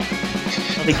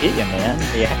Well, they get you, man.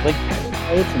 They act like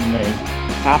parasites and they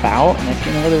pop out, and next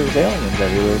thing you know, there's aliens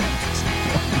everywhere.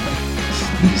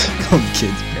 Called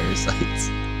kids parasites.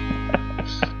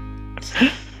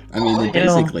 I mean, they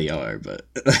basically are, but...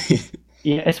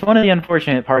 Yeah, it's one of the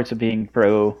unfortunate parts of being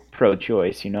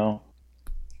pro-choice, you know?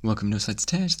 Welcome to No Sides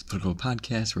Attached, the political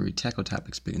podcast where we tackle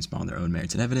topics big and small on their own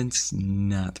merits and evidence,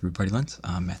 not through party lens.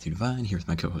 I'm Matthew Devine, here with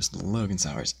my co-host Logan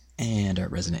Sowers, and our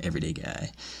resident everyday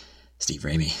guy, Steve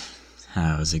Ramey.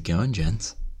 How's it going,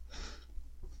 gents?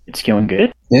 It's going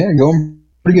good. Yeah, going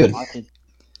pretty good.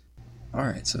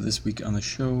 Alright, so this week on the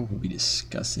show, we'll be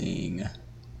discussing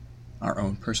our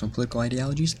own personal political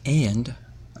ideologies and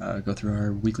go through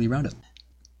our weekly roundup.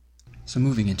 So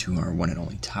moving into our one and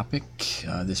only topic,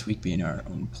 this week being our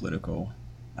own political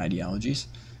ideologies.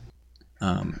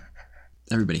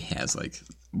 Everybody has like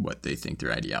what they think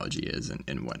their ideology is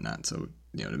and whatnot, so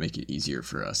you know, to make it easier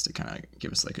for us to kind of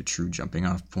give us like a true jumping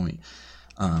off point,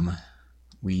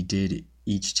 we did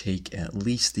each take at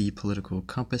least the political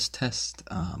compass test.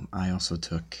 I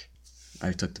took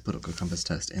the political compass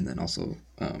test, and then also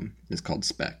it's called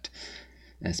SPECT,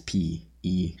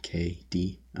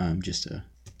 SPEKD, just to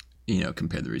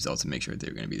compare the results and make sure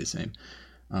they're going to be the same.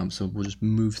 So we'll just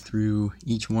move through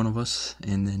each one of us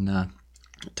and then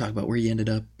talk about where you ended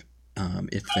up,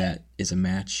 if that is a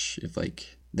match, if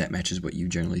like that matches what you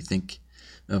generally think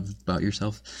of about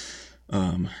yourself,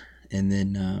 and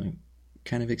then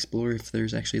kind of explore if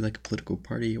there's actually like a political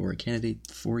party or a candidate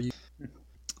for you.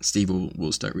 Steve,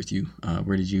 we'll start with you.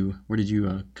 Where did you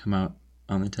come out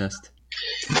on the test?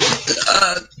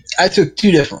 I took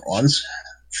two different ones.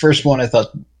 First one, I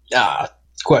thought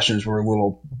questions were a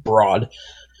little broad,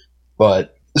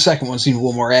 but the second one seemed a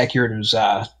little more accurate. It was,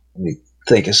 let me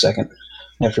think a second.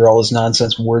 After all this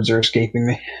nonsense, words are escaping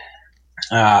me.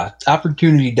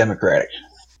 Opportunity Democratic,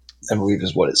 I believe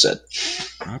is what it said.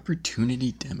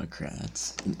 Opportunity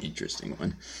Democrats, an interesting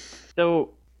one. So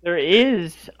there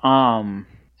is, so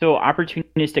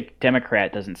opportunistic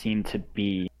Democrat doesn't seem to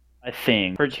be a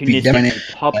thing. Opportunistic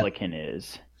Republican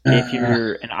is. If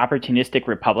you're an opportunistic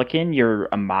Republican, you're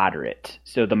a moderate.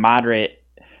 So the moderates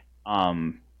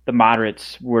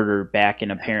were back in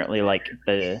apparently like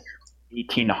the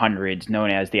 1800s,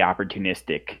 known as the opportunist.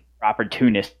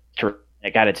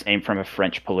 It got its name from a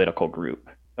French political group.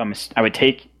 So I would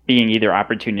take being either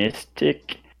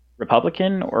opportunistic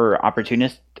Republican or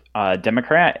opportunist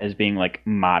Democrat as being like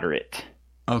moderate.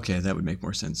 Okay, that would make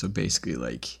more sense. So basically,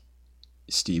 like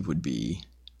Steve would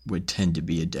tend to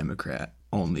be a Democrat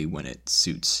only when it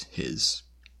suits his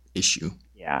issue.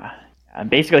 Yeah.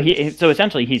 Basically,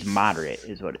 essentially he's moderate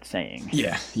is what it's saying.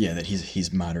 Yeah, that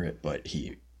he's moderate, but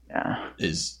he'll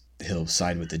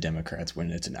side with the Democrats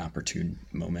when it's an opportune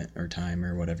moment or time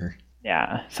or whatever.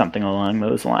 Yeah, something along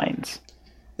those lines.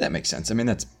 That makes sense. I mean,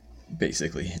 that's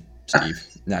basically Steve.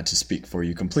 Not to speak for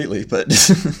you completely, but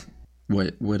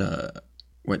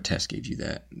what test gave you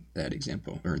that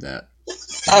example or that?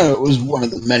 It was one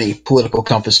of the many political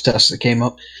compass tests that came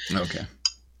up. Okay.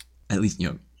 At least,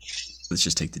 let's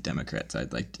just take the Democrat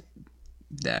side. Like,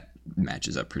 that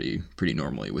matches up pretty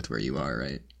normally with where you are,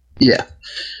 right? Yeah.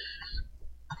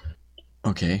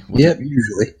 Okay. Well, yep,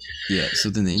 usually. Yeah, so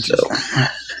then the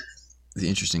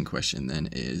interesting question then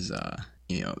is,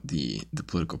 the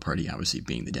political party, obviously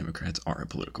being the Democrats, are a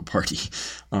political party.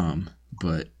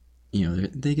 But,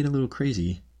 they get a little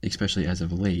crazy, especially as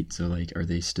of late. So, like,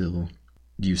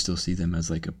 do you still see them as,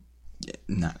 like,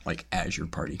 not, like, as your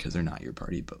party, because they're not your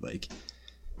party, but, like...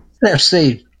 I have to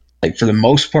say, like, for the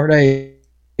most part, I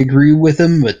agree with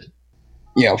them, but,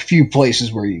 a few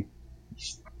places where you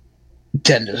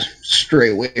tend to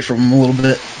stray away from them a little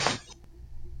bit.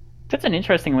 That's an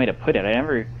interesting way to put it. I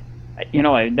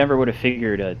never would have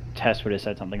figured a test would have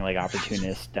said something like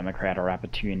opportunist Democrat or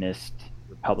opportunist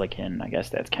Republican. I guess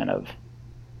that's kind of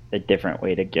a different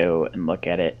way to go and look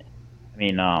at it. I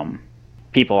mean,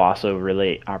 people also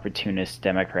relate opportunist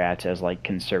Democrats as like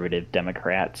conservative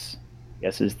Democrats, I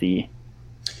guess is the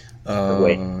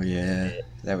way. Oh, yeah.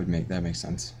 That makes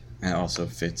sense. And it also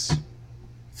fits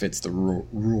the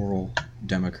rural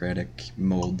democratic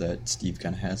mold that Steve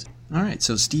kind of has. All right,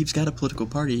 so Steve's got a political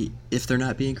party if they're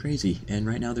not being crazy, and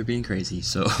right now they're being crazy,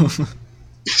 so...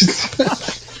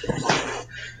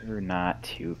 They're not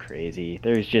too crazy.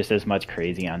 There's just as much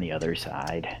crazy on the other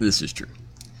side. This is true.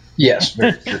 Yes,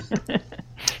 very true.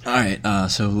 All right,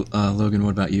 so Logan,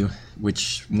 what about you?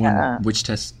 Which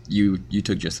test? You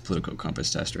took just the political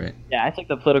compass test, right? Yeah, I took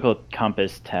the political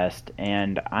compass test,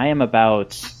 and I am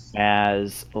about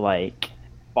as like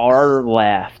far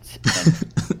left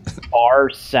and far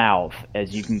south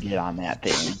as you can get on that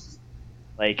thing.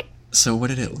 Like, so what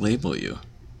did it label you?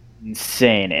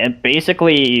 insane. And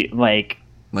basically, like,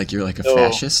 Like you're like a so,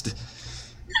 fascist?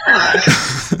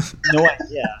 no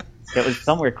idea. It was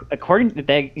somewhere according to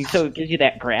that. So it gives you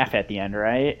that graph at the end,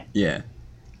 right? Yeah.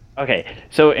 Okay.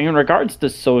 So in regards to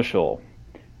social,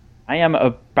 I am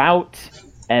about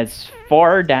as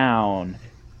far down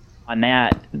on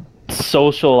that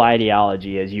social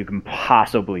ideology as you can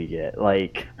possibly get.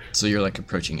 Like, So you're like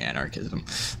approaching anarchism,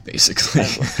 basically.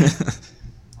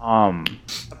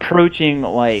 approaching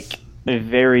like a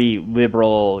very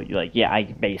liberal, like, yeah, I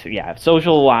basically, yeah,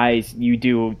 social wise, you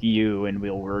do you, and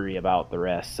we'll worry about the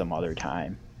rest some other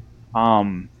time.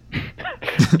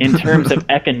 In terms of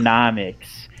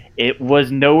economics, it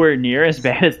was nowhere near as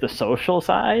bad as the social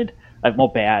side. Like, well,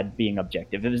 bad being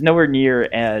objective, it was nowhere near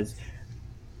as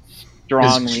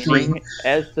strong leaning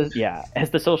as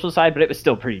the social side, but it was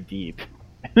still pretty deep.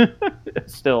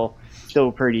 still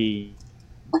pretty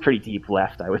deep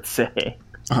left, I would say.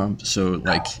 So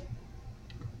like,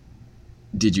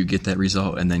 did you get that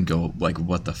result and then go like,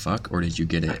 what the fuck, or did you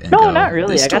get it? And No, go, not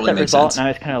really. this I got totally that makes result, sense? and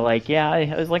I was kind of like, yeah.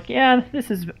 I was like, yeah, this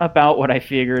is about what I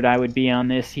figured I would be on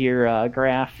this here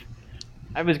graph.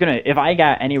 I was gonna, if I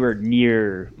got anywhere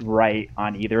near right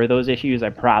on either of those issues, I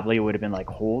probably would have been like,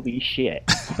 holy shit.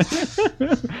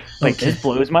 Like, Okay. this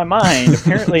blows my mind.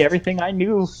 Apparently everything I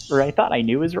knew, or I thought I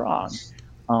knew, is wrong.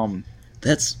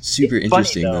 That's super It's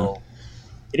interesting, funny, though.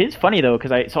 It is funny, though,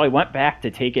 because I went back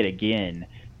to take it again,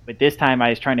 but this time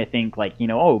I was trying to think, like,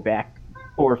 back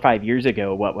 4 or 5 years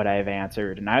ago, what would I have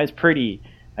answered? And I was pretty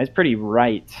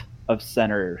right of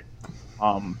center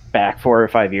back 4 or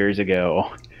 5 years ago,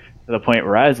 to the point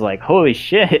where I was like, holy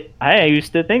shit, I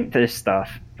used to think this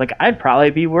stuff. Like, I'd probably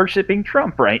be worshiping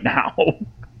Trump right now.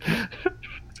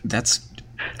 That's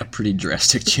a pretty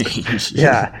drastic change.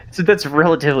 Yeah, so that's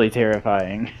relatively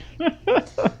terrifying.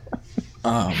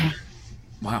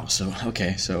 Wow. So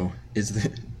okay. So is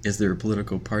there a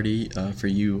political party for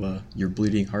you? Your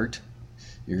bleeding heart,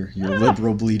 your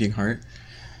liberal bleeding heart.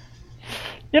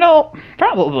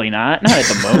 Probably not. Not at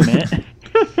the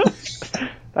moment.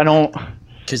 I don't.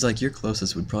 Because like your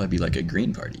closest would probably be like a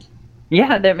Green Party.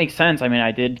 Yeah, that makes sense. I mean,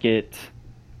 I did get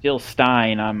Jill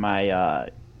Stein on my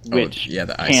which yeah,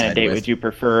 the I side candidate with. would you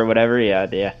prefer or whatever. Yeah,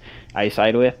 the I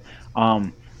side with.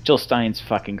 Jill Stein's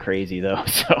fucking crazy though,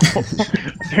 so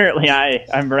apparently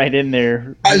I'm right in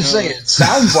there. I was saying, it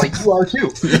sounds like you are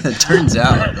too. It turns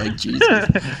out, like, Jesus.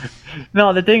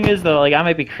 No, the thing is though, like, I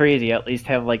might be crazy. I at least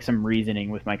have like some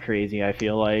reasoning with my crazy. I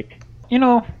feel like, I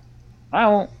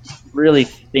don't really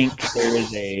think there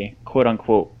is a quote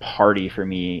unquote party for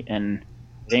me, and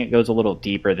I think it goes a little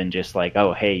deeper than just like,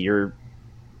 oh, hey, you're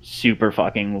super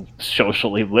fucking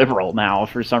socially liberal now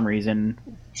for some reason.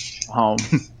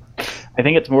 I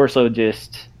think it's more so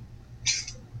just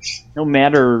no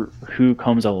matter who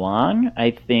comes along,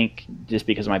 I think just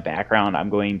because of my background, I'm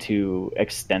going to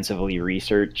extensively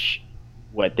research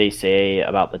what they say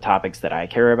about the topics that I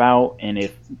care about, and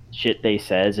if shit they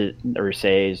say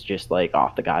is just like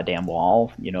off the goddamn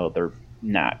wall, they're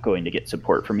not going to get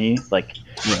support from me. Like,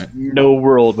 Right. no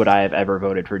world would I have ever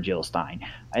voted for Jill Stein.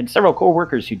 I had several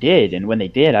coworkers who did, and when they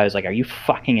did, I was like, are you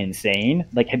fucking insane?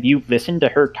 Like, have you listened to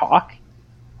her talk?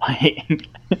 Like,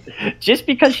 just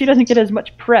because she doesn't get as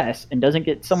much press and doesn't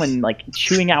get someone like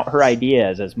chewing out her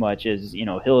ideas as much as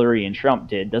Hillary and Trump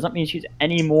did, doesn't mean she's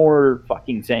any more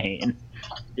fucking sane.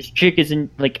 This chick isn't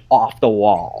like off the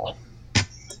wall.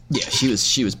 Yeah,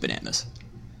 she was bananas.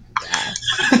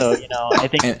 So I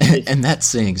think And that's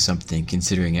saying something,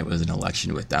 considering it was an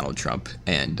election with Donald Trump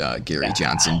and Gary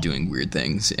Johnson doing weird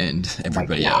things and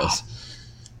everybody else.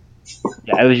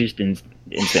 Yeah, it was just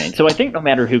insane. So I think no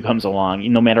matter who comes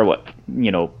along, no matter what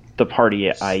the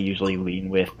party I usually lean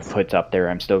with puts up there,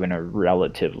 I'm still going to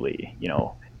relatively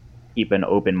keep an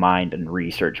open mind and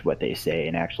research what they say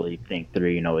and actually think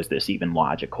through, is this even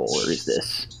logical, or is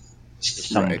this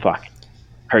some Right. fucking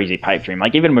crazy pipe dream?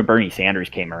 Like, even when Bernie Sanders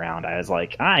came around, I was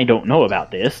like, I don't know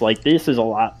about this. Like, this is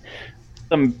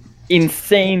some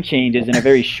insane changes in a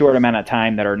very short amount of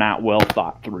time that are not well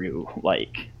thought through.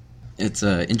 Like, It's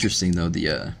interesting though,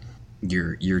 the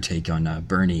your take on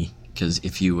Bernie, because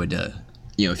if you would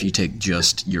if you take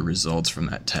just your results from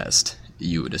that test,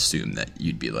 you would assume that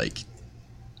you'd be like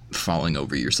falling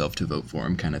over yourself to vote for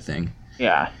him, kind of thing.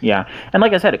 yeah. And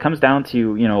like I said, it comes down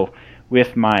to,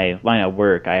 with my line of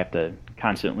work, I have to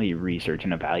constantly research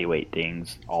and evaluate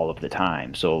things all of the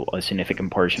time. So a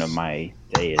significant portion of my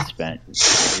day is spent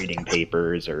reading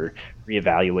papers or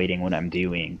reevaluating what I'm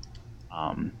doing.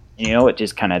 It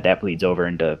just kind of, that bleeds over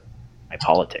into my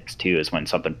politics too, is when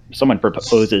someone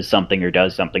proposes something or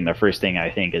does something, the first thing I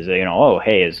think is, oh,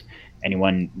 hey, has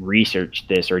anyone researched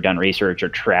this or done research or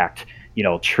tracked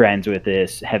trends with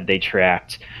this? Have they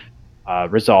tracked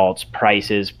results,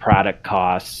 prices, product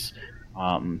costs?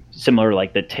 Similar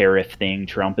like the tariff thing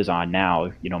Trump is on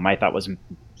now. My thought was,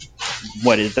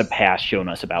 what has the past shown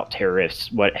us about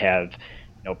tariffs? What have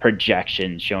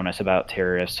projections shown us about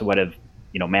tariffs? What have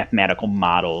mathematical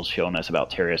models shown us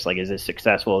about tariffs? Like, is this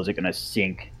successful? Is it going to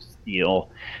sink steel?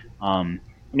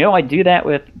 I do that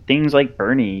with things like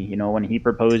Bernie, when he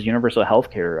proposed universal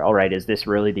health care. All right, is this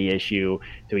really the issue?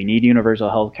 Do we need universal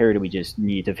health care? Do we just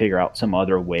need to figure out some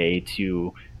other way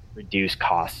to reduce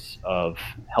costs of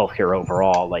healthcare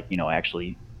overall, like,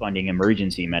 actually funding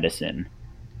emergency medicine?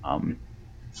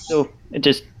 So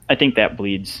I think that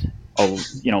bleeds,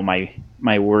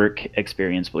 my work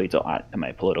experience bleeds a lot to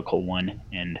my political one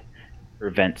and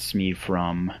prevents me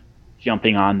from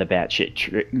jumping on the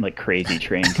batshit crazy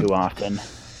train too often.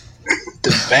 The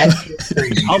batshit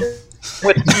crazy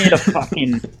With me at a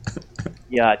fucking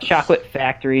chocolate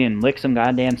factory and lick some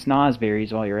goddamn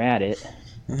snozberries while you're at it.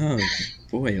 Oh,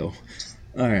 boy. All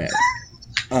right.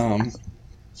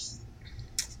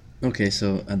 Okay,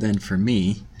 so then for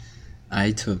me,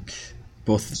 I took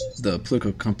both the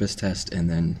political compass test and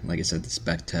then, like I said, the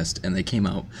spec test, and they came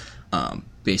out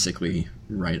basically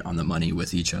right on the money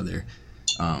with each other,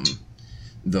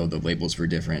 though the labels were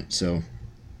different. So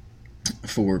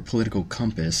for political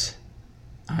compass,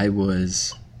 I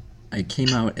came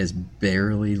out as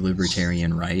barely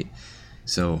libertarian right.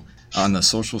 So on the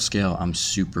social scale, I'm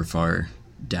super far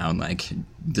down, like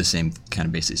the same kind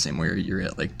of basically same where you're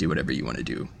at, like do whatever you want to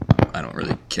do. I don't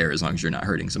really care as long as you're not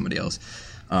hurting somebody else.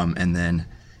 And then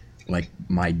like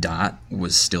my dot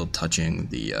was still touching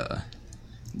the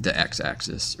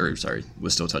x-axis, or sorry,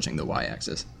 was still touching the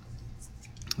y-axis.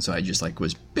 So I just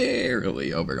was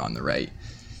barely over on the right.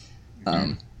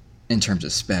 In terms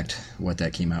of spec, what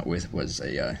that came out with was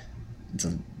it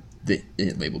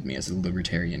labeled me as a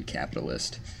libertarian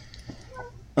capitalist,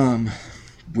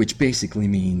 which basically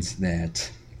means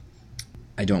that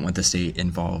I don't want the state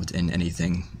involved in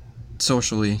anything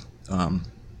socially,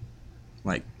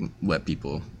 let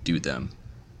people do them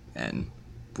and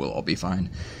we'll all be fine.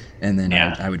 And then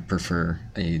I would prefer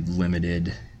a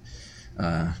limited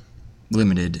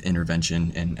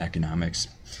intervention in economics,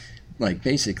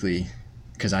 basically,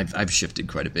 because I've shifted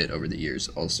quite a bit over the years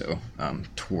also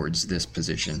towards this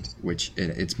position, which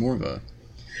it's more of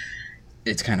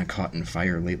it's kind of caught in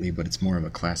fire lately, but it's more of a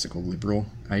classical liberal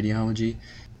ideology.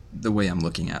 The way I'm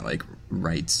looking at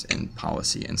rights and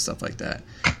policy and stuff like that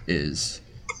is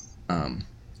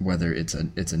whether it's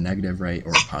a negative right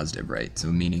or a positive right.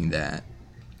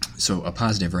 So a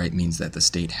positive right means that the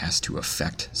state has to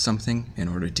affect something in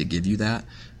order to give you that,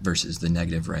 versus the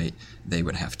negative right, they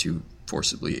would have to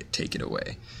forcibly take it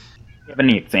away. You have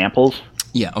any examples?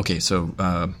 Yeah, okay,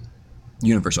 so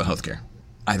universal healthcare.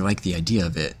 I like the idea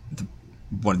of it,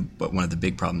 but one of the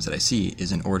big problems that I see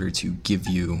is in order to give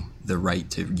you the right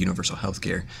to universal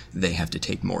healthcare, they have to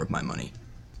take more of my money,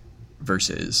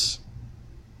 versus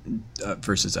a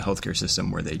healthcare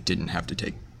system where they didn't have to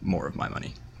take more of my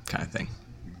money, kind of thing.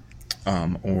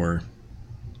 So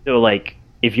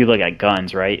if you look at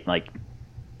guns, right?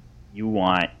 You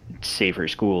want safer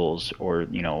schools or,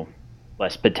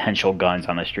 less potential guns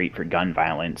on the street for gun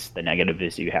violence. The negative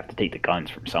is you have to take the guns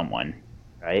from someone,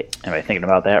 right? Am I thinking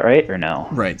about that right or no?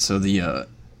 Right. So the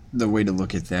way to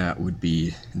look at that would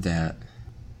be that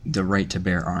the right to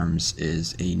bear arms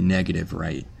is a negative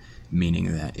right,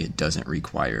 meaning that it doesn't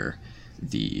require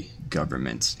the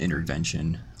government's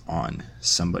intervention on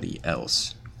somebody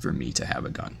else for me to have a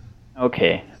gun.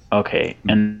 Okay.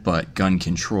 But gun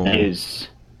control does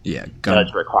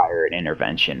require an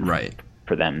intervention, right,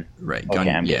 for them. Right.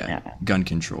 Gun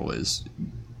control is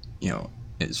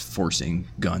forcing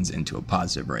guns into a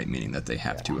positive right, meaning that they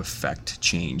have to affect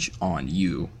change on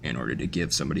you in order to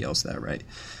give somebody else that right.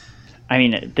 I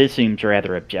mean, this seems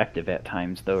rather objective at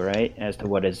times, though, right? As to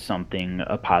what is something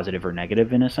a positive or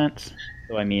negative in a sense.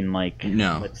 So I mean,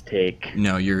 no. Let's take.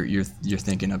 No, you're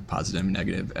thinking of positive and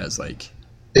negative as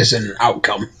is an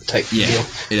outcome type deal.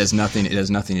 It has nothing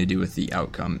to do with the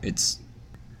outcome. It's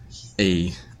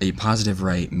a positive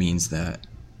right means that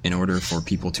in order for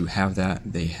people to have that,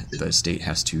 the state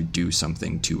has to do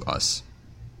something to us.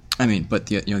 I mean, but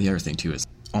the other thing too is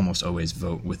almost always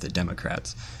vote with the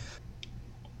Democrats,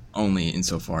 only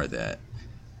insofar that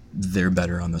they're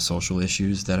better on the social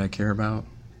issues that I care about,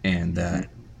 and that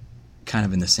kind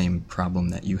of in the same problem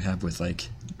that you have with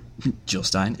Jill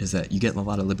Stein is that you get a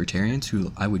lot of libertarians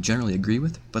who I would generally agree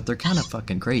with, but they're kind of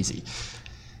fucking crazy.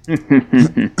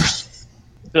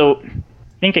 So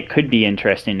I think it could be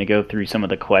interesting to go through some of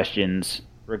the questions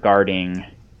regarding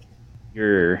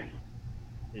your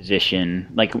position.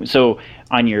 So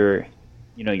on your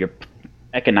your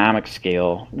economic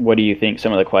scale, what do you think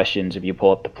some of the questions, if you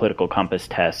pull up the political compass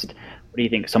test, what do you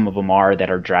think some of them are that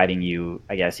are driving you,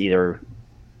 I guess, either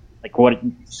like what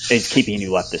is keeping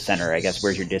you left of center? I guess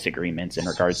where's your disagreements in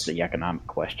regards to the economic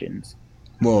questions?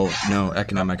 Well, no,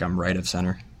 economic, I'm right of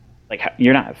center. Like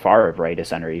you're not far of right of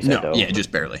center, you said, though. Yeah,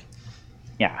 just barely.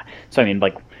 Yeah. So I mean,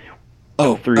 like,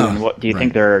 go through and what do you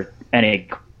think there are any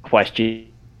questions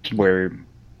where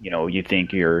you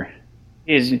think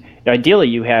ideally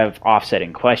you have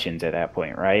offsetting questions at that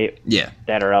point, right? Yeah.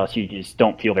 That or else you just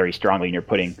don't feel very strongly and you're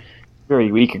putting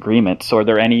very weak agreements. So are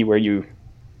there any where you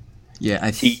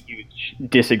see huge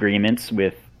disagreements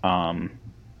with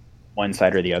one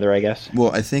side or the other, I guess?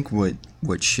 Well, I think what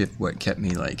kept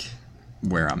me like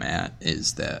where I'm at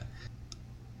is that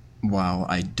while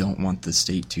I don't want the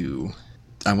state to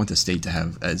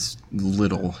have as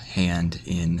little hand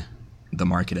in the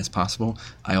market as possible,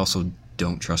 I also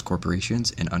don't trust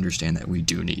corporations and understand that we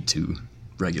do need to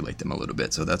regulate them a little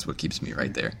bit. So that's what keeps me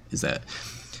right there, is that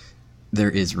there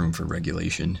is room for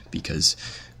regulation because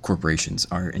corporations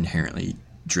are inherently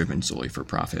driven solely for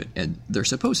profit, and they're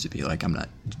supposed to be. Like,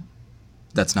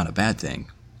 that's not a bad thing.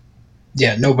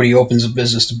 Yeah, nobody opens a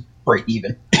business to break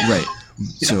even. Right.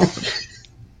 So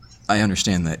I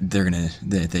understand that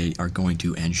they are going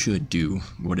to and should do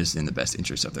what is in the best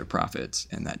interest of their profits,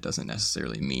 and that doesn't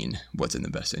necessarily mean what's in the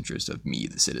best interest of me,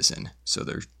 the citizen. So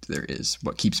there is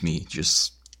what keeps me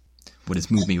what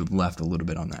has moved me left a little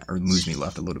bit on that, or moves me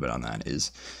left a little bit on that,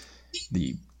 is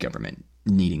the government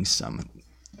needing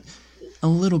a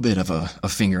little bit of a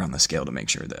finger on the scale to make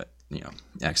sure that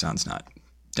Exxon's not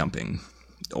dumping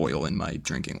oil in my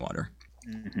drinking water.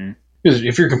 Mm-hmm. Because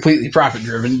if you're completely profit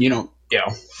driven,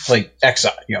 like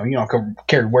Exxon, you don't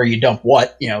care where you dump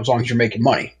what, as long as you're making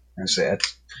money. That's it.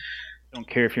 Don't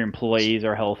care if your employees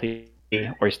are healthy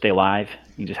or stay alive.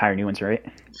 You just hire new ones, right?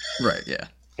 Right. Yeah.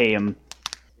 Pay them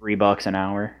 $3 an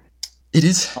hour. It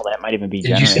is. Oh, that might even be Did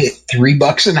generous. you say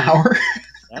 $3 an hour?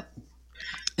 Yep.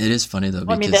 It is funny though.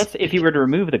 Well, I mean, that's if you were to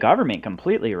remove the government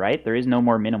completely, right? There is no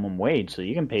more minimum wage, so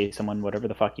you can pay someone whatever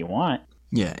the fuck you want.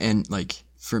 Yeah, and like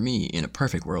for me, in a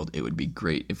perfect world, it would be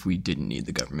great if we didn't need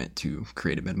the government to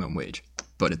create a minimum wage.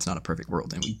 But it's not a perfect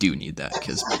world, and we do need that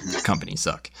because companies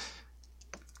suck.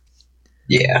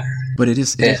 Yeah, but it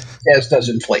is as does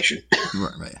inflation.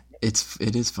 Right.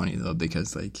 It is funny though,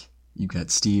 because like you got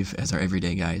Steve as our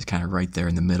everyday guy, is kind of right there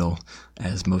in the middle,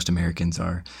 as most Americans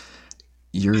are.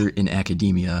 You're in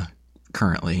academia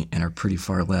currently and are pretty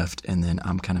far left, and then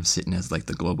I'm kind of sitting as like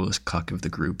the globalist cuck of the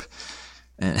group.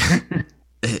 And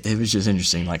it was just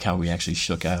interesting, like how we actually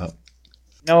shook out.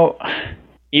 No,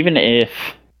 even if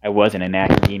I wasn't in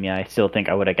academia, I still think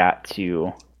I would have got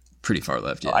to pretty far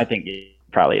left. Yeah, I think it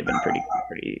probably have been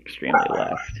pretty extremely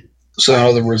left. So in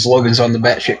other words, Logan's on the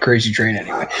batshit crazy train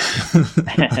anyway.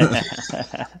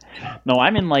 No,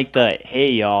 I'm in like the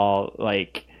hey y'all,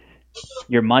 like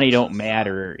your money don't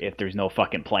matter if there's no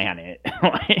fucking planet.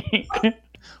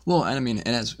 Well, and I mean,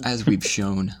 and as we've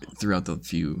shown throughout the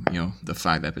few, the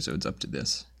 5 episodes up to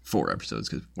this, 4 episodes,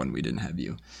 because one we didn't have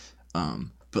you.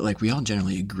 But like we all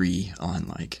generally agree on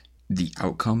like the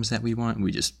outcomes that we want.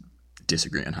 We just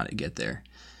disagree on how to get there.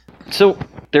 So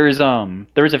there was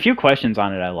a few questions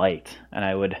on it I liked, and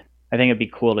I think it'd be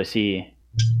cool to see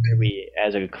where we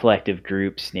as a collective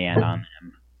group stand on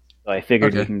them. So I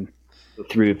figured we can go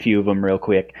through a few of them real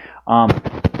quick.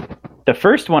 The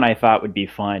first one I thought would be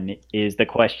fun is the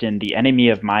question, the enemy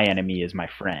of my enemy is my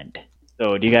friend.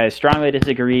 So do you guys strongly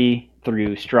disagree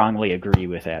through strongly agree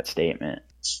with that statement?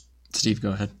 Steve,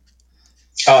 go ahead.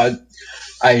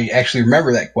 I actually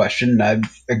remember that question, and I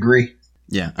agree.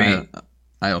 Yeah,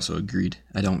 I also agreed.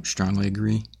 I don't strongly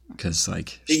agree, because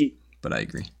but I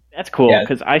agree. That's cool,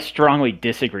 because I strongly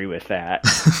disagree with that.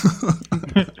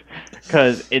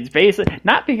 Because it's basically,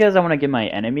 not because I want to give my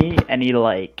enemy any,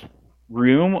 like,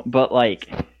 room, but, like,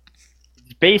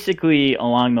 it's basically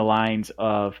along the lines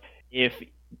of, if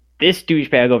this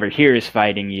douchebag over here is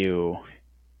fighting you,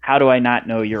 how do I not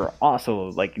know you're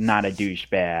also, like, not a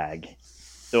douchebag?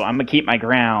 So I'm going to keep my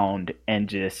ground and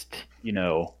just,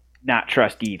 not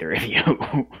trust either of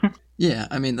you. Yeah,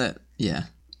 I mean, yeah.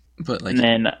 But, like... And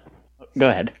then, go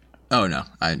ahead. Oh, no,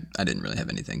 I didn't really have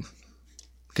anything.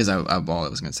 Because all I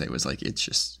was going to say was, like, it's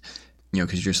just,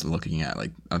 because you're just looking at,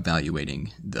 like,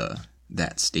 evaluating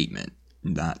that statement,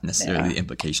 not necessarily the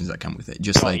implications that come with it.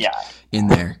 Just in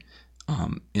there,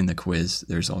 in the quiz,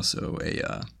 there's also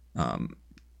a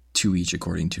to each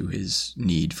according to his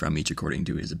need, from each according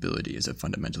to his ability is a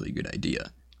fundamentally good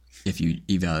idea. If you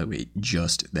evaluate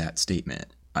just that statement,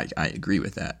 I agree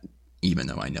with that. even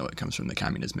though I know it comes from the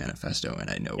Communist Manifesto, and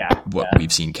I know what yeah.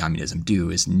 we've seen communism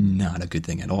do is not a good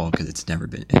thing at all, because it's never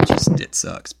been. It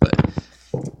sucks. But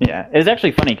Yeah, it was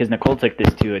actually funny because Nicole took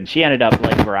this too, and she ended up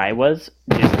like where I was,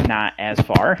 just not as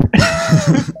far.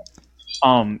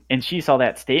 And she saw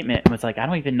that statement and was like, I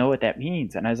don't even know what that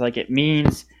means. And I was like, it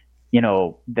means,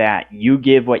 that you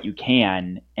give what you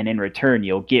can, and in return,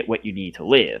 you'll get what you need to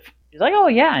live. She's like, oh,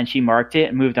 yeah. And she marked it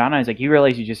and moved on. I was like, you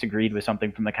realize you just agreed with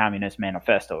something from the Communist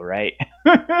Manifesto, right?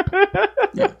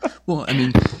 yeah. Well, I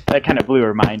mean, that kind of blew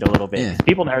her mind a little bit. Yeah.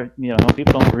 People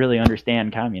don't really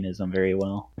understand communism very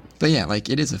well. But yeah, like,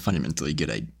 it is a fundamentally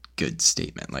good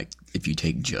statement. Like, if you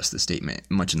take just the statement,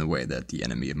 much in the way that the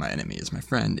enemy of my enemy is my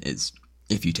friend, is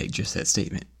if you take just that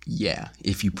statement, yeah.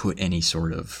 If you put any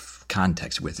sort of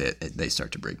context with it, they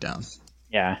start to break down.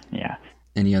 Yeah.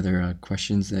 Any other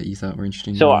questions that you thought were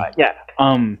interesting? So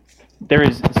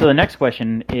the next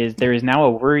question is: there is now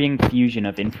a worrying fusion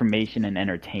of information and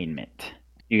entertainment.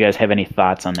 You guys have any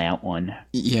thoughts on that one?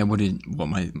 Yeah. What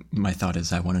my thought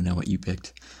is? I want to know what you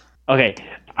picked. Okay,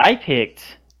 I picked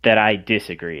that I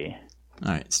disagree.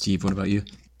 All right, Steve. What about you?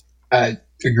 I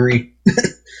agree.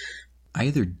 I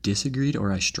either disagreed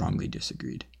or I strongly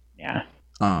disagreed. Yeah.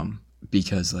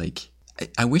 Because like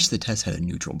I wish the test had a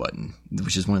neutral button,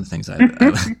 which is one of the things I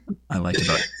liked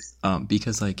about it.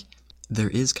 Because like there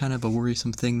is kind of a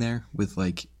worrisome thing there with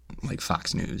like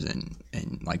Fox News and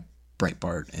like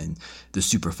Breitbart and the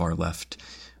super far left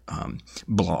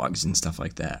blogs and stuff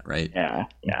like that, right? Yeah.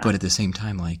 But at the same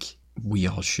time, like we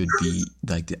all should be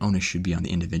like the onus should be on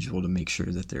the individual to make sure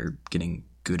that they're getting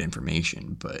good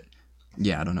information. But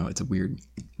yeah, I don't know. It's a weird.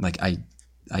 Like I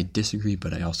disagree,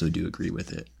 but I also do agree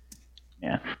with it.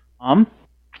 Yeah.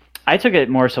 I took it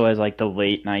more so as like the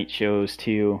late night shows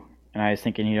too, and I was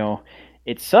thinking,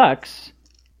 it sucks.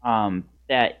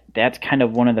 That's kind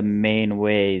of one of the main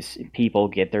ways people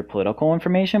get their political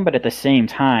information, but at the same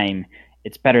time,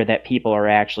 it's better that people are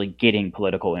actually getting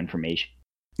political information.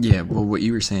 Yeah, well, what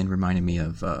you were saying reminded me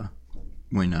of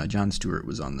when Jon Stewart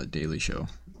was on the Daily Show,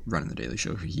 running the Daily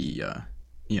Show. He,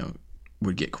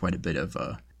 would get quite a bit of.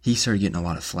 He started getting a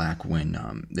lot of flack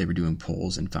when they were doing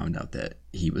polls and found out that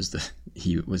he was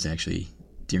actually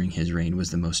during his reign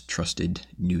was the most trusted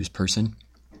news person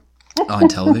on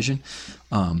television,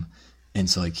 and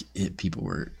so like people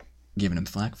were giving him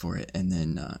flack for it, and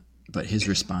then but his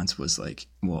response was like,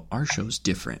 well, our show's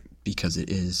different because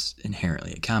it is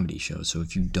inherently a comedy show, so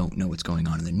if you don't know what's going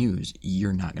on in the news,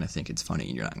 you're not going to think it's funny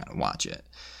and you're not going to watch it.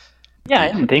 Yeah,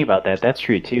 I didn't think about that. That's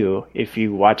true too. If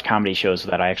you watch comedy shows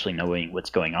without actually knowing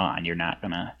what's going on, you're not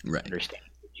gonna understand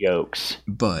the jokes.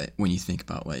 But when you think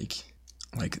about like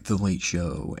the Late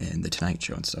Show and the Tonight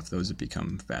Show and stuff, those have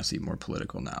become vastly more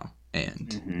political now,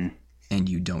 and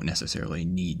you don't necessarily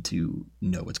need to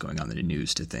know what's going on in the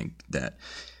news to think that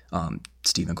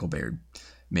Stephen Colbert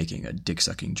making a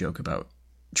dick-sucking joke about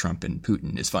Trump and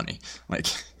Putin is funny. Like,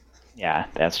 yeah,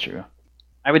 that's true.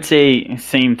 I would say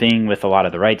same thing with a lot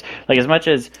of the rights. Like, as much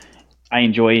as I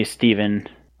enjoy Steven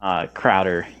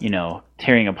Crowder,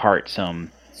 tearing apart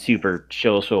some super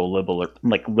social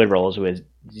liberals who has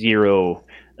zero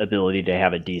ability to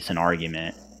have a decent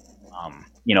argument.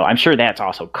 I'm sure that's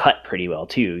also cut pretty well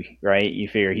too, right? You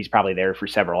figure he's probably there for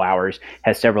several hours,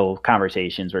 has several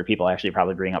conversations where people actually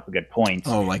probably bring up a good point.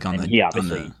 Oh, like on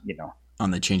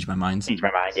the change my mind. Change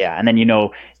my mind, yeah. And then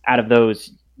out of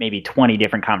those maybe 20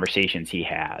 different conversations he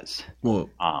has. Well,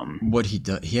 what he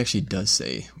does, he actually does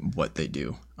say what they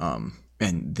do. And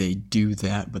they do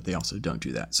that, but they also don't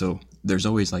do that. So there's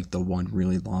always like the one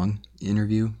really long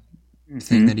interview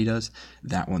thing that he does.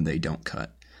 That one they don't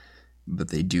cut, but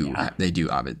they do. Yeah. They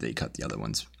cut the other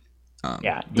ones.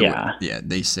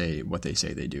 They say what they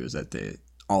say they do is that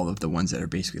all of the ones that are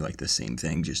basically like the same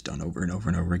thing, just done over and over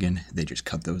and over again, they just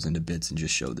cut those into bits and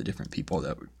just show the different people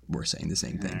that were saying the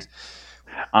same things.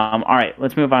 All right,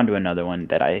 let's move on to another one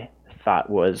that I thought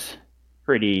was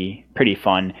pretty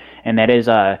fun, and that is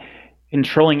I cannot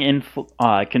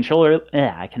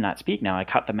speak now. I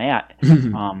caught the mat.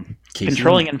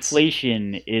 Controlling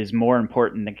inflation is more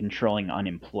important than controlling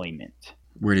unemployment.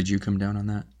 Where did you come down on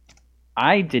that?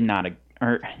 I did not.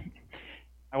 I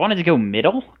wanted to go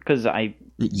middle because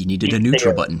you needed a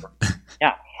neutral button.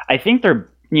 Yeah, I think they're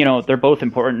both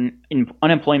important.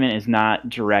 Unemployment is not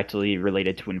directly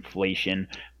related to inflation,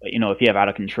 but if you have out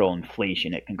of control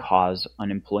inflation, it can cause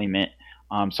unemployment.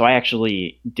 So I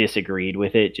actually disagreed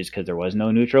with it just because there was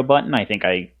no neutral button. I think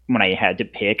when I had to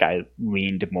pick, I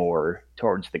leaned more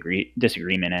towards the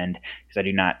disagreement end because I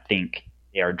do not think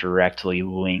they are directly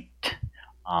linked.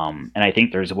 And I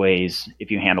think there's ways,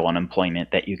 if you handle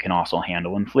unemployment, that you can also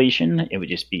handle inflation. It would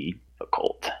just be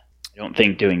difficult. I don't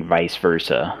think doing vice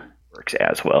versa works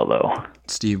as well, though.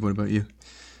 Steve, what about you?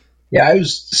 Yeah, I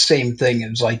was the same thing. It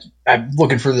was like I'm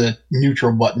looking for the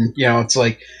neutral button. It's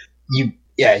like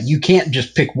you can't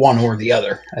just pick one or the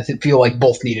other. Feel like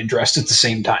both need addressed at the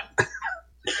same time.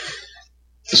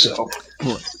 So,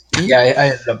 Well, yeah, I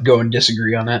ended up going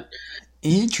disagree on that.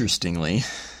 interestingly,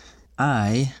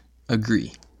 I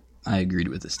agree. I agreed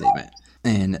with the statement.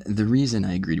 And the reason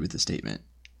I agreed with the statement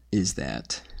is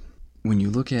that when you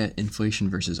look at inflation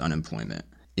versus unemployment,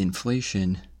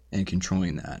 inflation and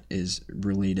controlling that is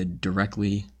related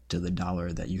directly to the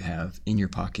dollar that you have in your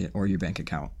pocket or your bank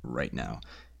account right now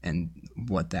and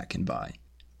what that can buy.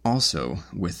 Also,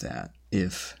 with that,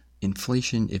 if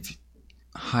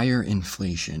higher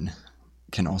inflation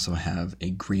can also have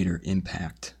a greater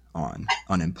impact on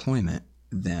unemployment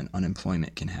than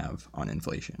unemployment can have on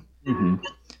inflation. Mm-hmm.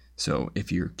 So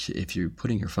if you're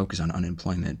putting your focus on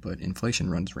unemployment, but inflation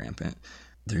runs rampant,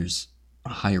 there's a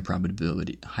higher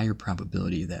probability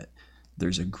that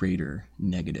there's a greater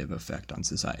negative effect on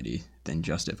society than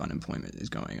just if unemployment is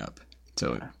going up.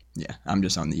 So yeah, I'm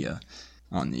just on the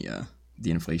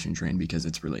inflation train because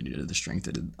it's related to the strength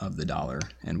of the dollar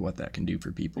and what that can do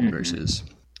for people versus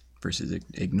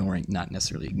not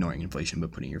necessarily ignoring inflation,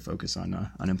 but putting your focus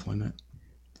on unemployment.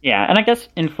 Yeah, and I guess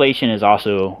inflation is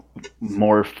also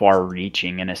more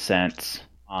far-reaching in a sense.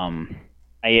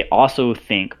 I also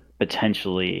think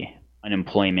potentially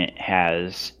unemployment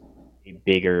has a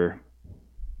bigger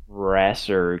stress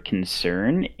or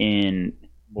concern in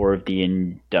more of the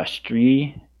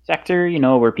industry sector,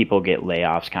 where people get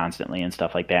layoffs constantly and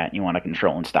stuff like that. And you want to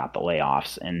control and stop the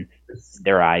layoffs. And in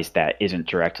their eyes, that isn't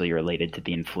directly related to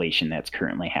the inflation that's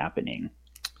currently happening.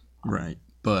 Right.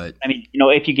 But I mean,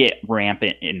 if you get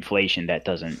rampant inflation that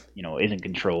doesn't, isn't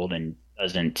controlled and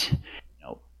doesn't,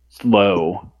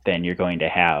 slow, then you're going to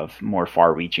have more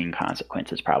far-reaching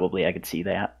consequences. Probably, I could see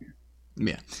that.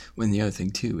 Yeah. When the other thing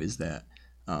too is that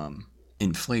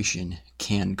inflation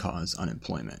can cause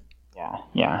unemployment.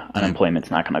 Yeah. Unemployment's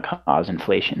not going to cause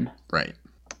inflation. Right.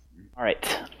 All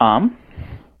right.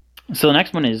 So the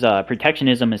next one is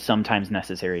protectionism is sometimes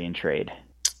necessary in trade.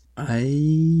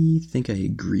 I think I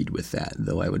agreed with that,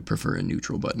 though I would prefer a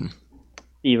neutral button.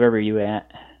 Steve, where were you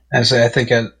at? I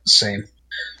think I'm the same.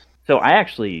 So I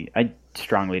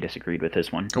strongly disagreed with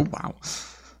this one. Oh, wow.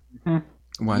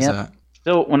 Mm-hmm. Why is that?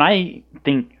 So when I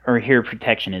think or hear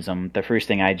protectionism, the first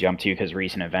thing I jump to, because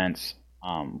recent events,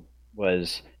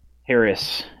 was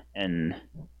Paris and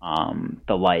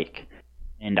the like.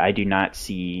 And I do not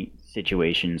see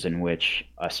situations in which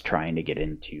us trying to get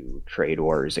into trade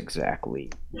wars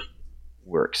exactly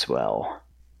works well.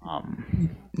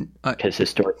 Because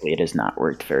historically it has not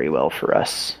worked very well for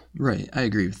us. Right, I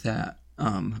agree with that.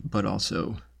 But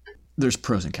also, there's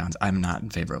pros and cons. I'm not in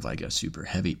favor of like a super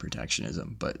heavy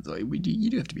protectionism, but like you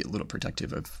do have to be a little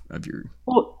protective of your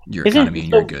economy and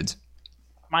your goods.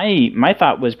 My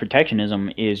thought was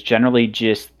protectionism is generally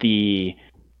just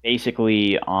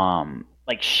basically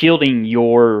like shielding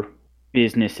your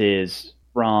businesses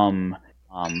from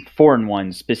foreign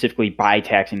ones, specifically by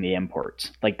taxing the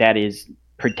imports. Like that is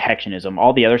protectionism.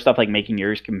 All the other stuff, like making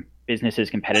your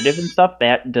businesses competitive and stuff,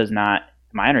 that does not,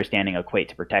 to my understanding, equate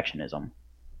to protectionism.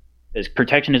 Because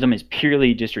protectionism is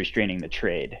purely just restraining the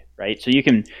trade, right? So you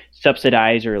can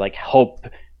subsidize or like help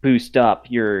boost up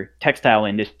your textile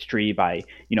industry by,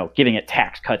 giving it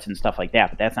tax cuts and stuff like that,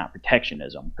 but that's not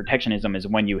protectionism. Protectionism is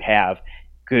when you have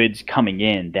goods coming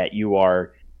in that you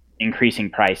are increasing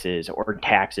prices or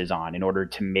taxes on in order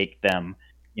to make them,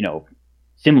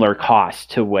 similar costs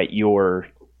to what your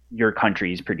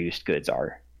country's produced goods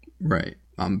are. Right.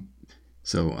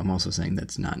 So I'm also saying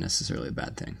that's not necessarily a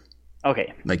bad thing.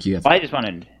 Okay. Like you have. Well, I just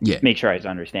wanted to make sure I was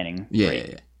understanding.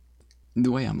 Yeah.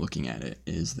 The way I'm looking at it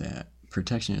is that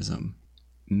protectionism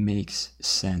makes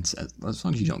sense as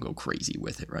long as you don't go crazy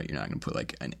with it, right? You're not going to put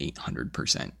like an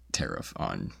 800% tariff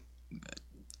on,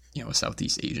 a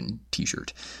Southeast Asian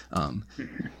T-shirt.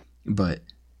 But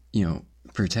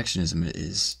protectionism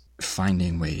is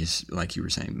finding ways, like you were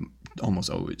saying, almost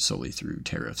always solely through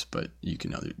tariffs. But you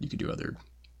could do other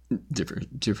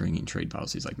differing trade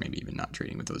policies, like maybe even not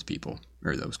trading with those people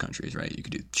or those countries, right? You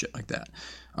could do shit like that.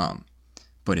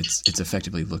 But it's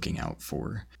effectively looking out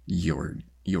for your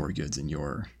goods and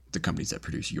the companies that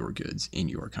produce your goods in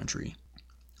your country.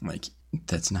 Like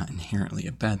that's not inherently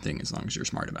a bad thing as long as you're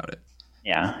smart about it.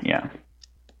 Yeah.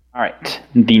 All right.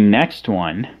 The next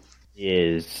one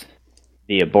is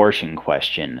the abortion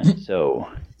question. So,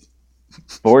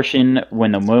 abortion,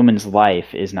 when the woman's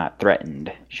life is not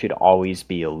threatened, should always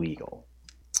be illegal.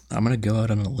 I'm going to go out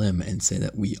on a limb and say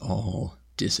that we all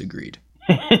disagreed.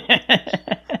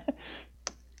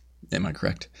 Am I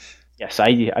correct? Yes,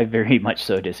 I very much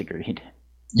so disagreed.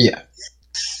 Yeah.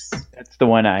 That's the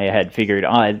one I had figured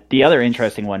on. The other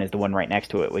interesting one is the one right next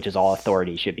to it, which is all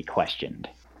authority should be questioned.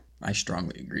 I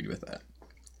strongly agreed with that.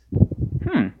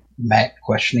 Matt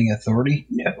questioning authority?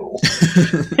 No.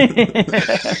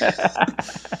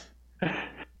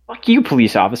 Fuck you,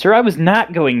 police officer. I was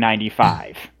not going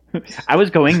 95. I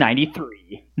was going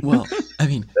 93. Well, I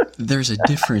mean, there's a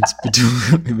difference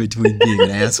between being an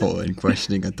asshole and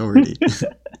questioning authority.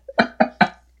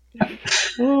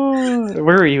 Where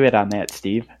were you at on that,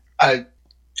 Steve? I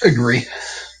agree.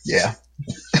 Yeah.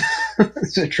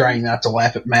 Trying not to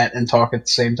laugh at Matt and talk at the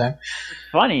same time.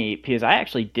 Funny, because I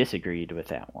actually disagreed with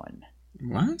that one.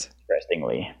 What?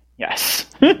 Interestingly. Yes.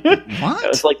 What? That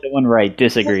was like the one where I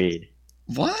disagreed.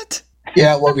 What?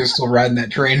 Yeah, Logan's still riding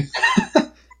that train.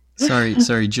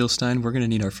 Sorry, Jill Stein. We're gonna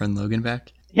need our friend Logan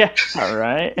back. Yeah, all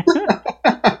right.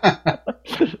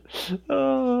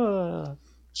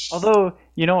 Although,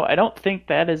 I don't think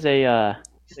that is a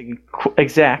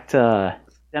exact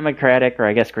Democratic or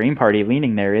I guess Green Party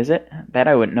leaning there, is it? That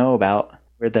I wouldn't know about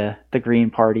where the Green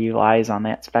Party lies on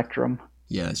that spectrum.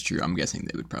 Yeah, that's true. I'm guessing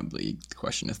they would probably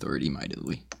question authority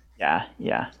mightily. Yeah.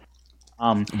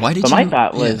 Why did but you? my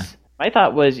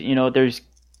thought was, there's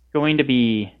going to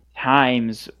be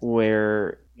times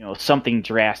where something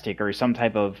drastic or some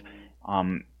type of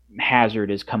hazard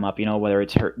has come up, whether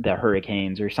it's the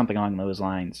hurricanes or something along those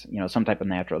lines, some type of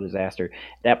natural disaster.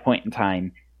 At that point in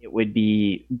time, it would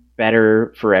be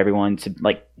better for everyone to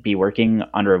be working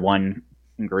under one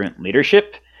congruent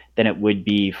leadership than it would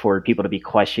be for people to be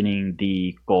questioning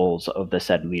the goals of the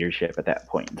said leadership at that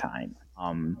point in time.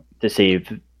 To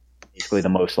save basically the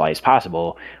most lives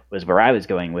possible was where I was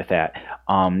going with that.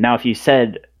 Now, if you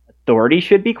said authority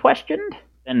should be questioned,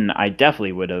 then I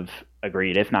definitely would have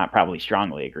agreed, if not probably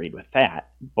strongly agreed with that.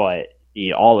 But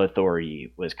the all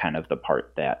authority was kind of the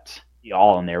part that the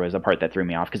all in there was the part that threw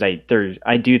me off, because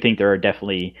I do think there are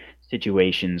definitely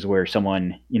situations where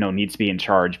someone needs to be in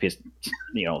charge because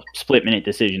split minute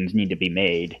decisions need to be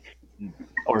made in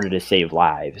order to save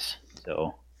lives.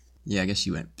 So yeah, I guess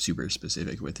you went super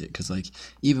specific with it, because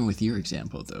even with your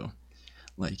example though,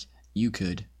 you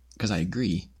could, because I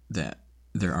agree that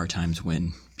there are times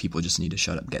when people just need to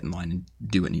shut up, get in line, and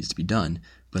do what needs to be done.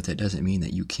 But that doesn't mean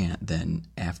that you can't then,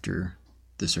 after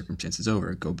the circumstance is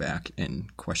over, go back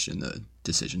and question the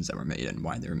decisions that were made and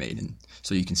why they were made. And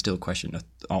so you can still question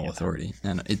all authority.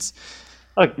 And it's...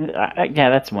 yeah,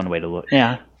 that's one way to look.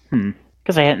 Yeah.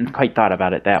 Because I hadn't quite thought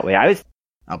about it that way. I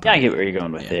get where you're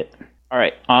going with it. All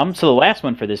right. So the last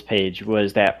one for this page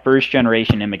was that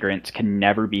first-generation immigrants can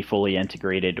never be fully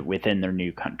integrated within their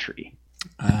new country.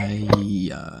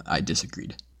 I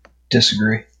disagreed.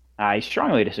 Disagree. I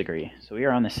strongly disagree. So we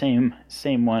are on the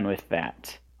same one with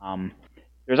that.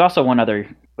 There's also one other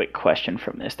quick question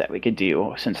from this that we could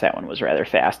do, since that one was rather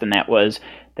fast, and that was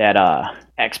that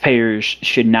taxpayers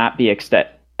should not be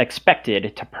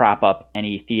expected to prop up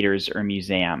any theaters or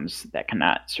museums that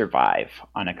cannot survive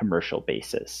on a commercial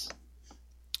basis.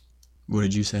 What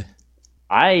did you say?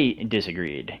 I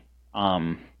disagreed.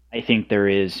 I think there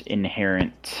is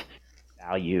inherent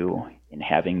value in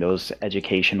having those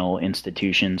educational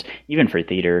institutions, even for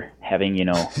theater, having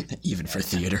even for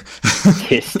theater,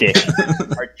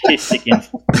 artistic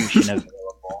institution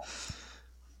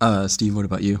available. Steve, what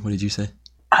about you? What did you say?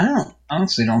 I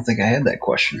honestly don't think I had that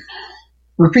question.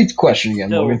 Repeat the question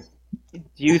again, Logan. Do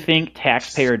you think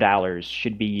taxpayer dollars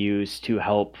should be used to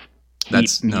help keep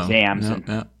museums?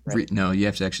 No, you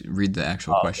have to actually read the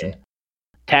actual question.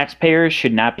 Taxpayers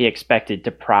should not be expected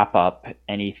to prop up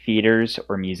any theaters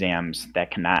or museums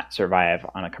that cannot survive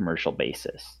on a commercial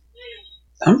basis.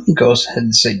 I'm going to go ahead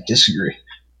and say disagree.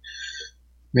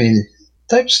 I mean,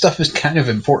 type of stuff is kind of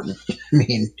important. I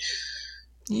mean,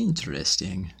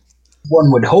 interesting.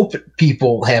 One would hope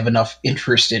people have enough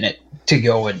interest in it to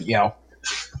go and,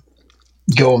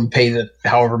 go and pay the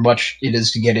however much it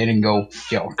is to get in and go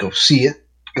see it,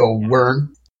 go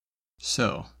learn.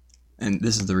 So, and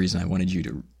this is the reason I wanted you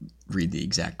to read the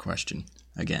exact question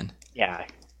again. Yeah.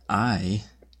 I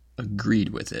agreed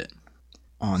with it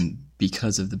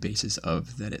because of the basis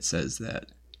of that it says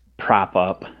that prop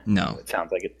up. No. It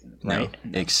sounds like it's right.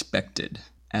 No, expected.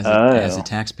 As a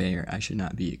taxpayer, I should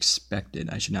not be expected.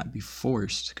 I should not be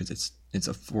forced, because it's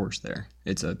a force there.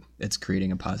 It's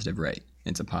creating a positive right.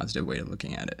 It's a positive way of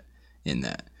looking at it, in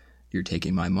that you're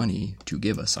taking my money to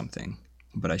give us something,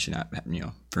 but I should not.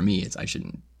 For me, I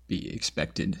shouldn't be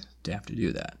expected to have to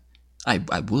do that. I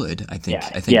would. I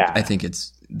think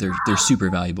it's they're super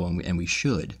valuable, and we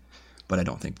should. But I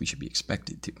don't think we should be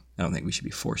expected to. I don't think we should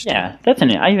be forced to. Yeah, I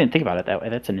didn't think about it that way.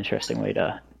 That's an interesting way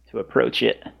to approach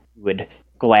it. You would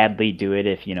gladly do it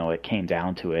if it came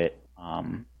down to it.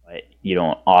 But you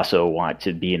don't also want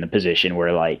to be in the position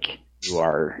where like you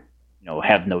are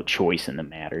have no choice in the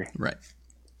matter. Right.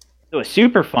 So a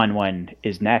super fun one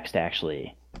is next,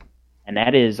 actually, and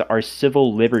that is our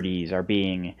civil liberties are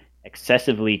being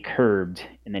excessively curbed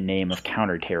in the name of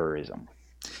counterterrorism.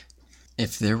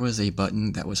 If there was a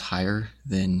button that was higher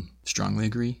than strongly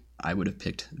agree, I would have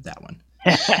picked that one.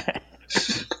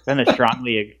 Then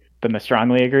the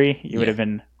strongly agree. You would have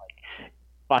been like,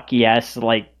 fuck yes,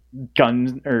 like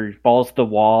guns or balls to the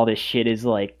wall. This shit is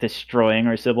like destroying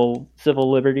our civil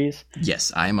liberties.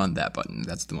 Yes, I'm on that button.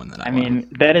 That's the one that I want. mean,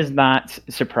 that is not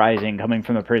surprising coming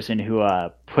from a person who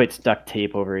puts duct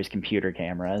tape over his computer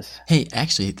cameras. Hey,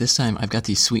 actually, this time I've got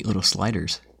these sweet little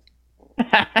sliders.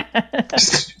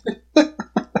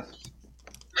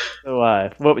 So,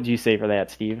 what would you say for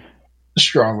that, Steve?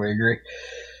 Strongly agree.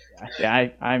 Yeah,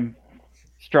 I'm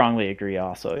strongly agree.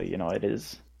 Also, it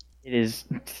is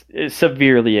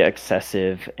severely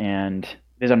excessive, and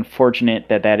it is unfortunate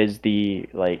that is the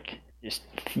just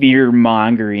fear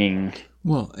mongering.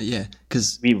 Well, yeah,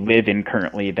 because we live in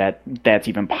currently that's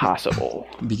even possible.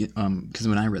 Because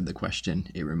when I read the question,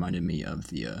 it reminded me of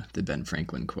the Ben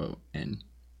Franklin quote, and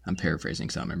I'm paraphrasing,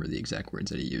 so I don't remember the exact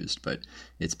words that he used, but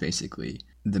it's basically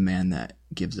the man that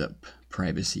gives up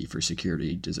privacy for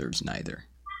security deserves neither.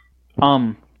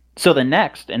 So the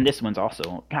next, and this one's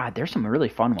also, God, there's some really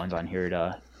fun ones on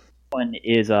here. One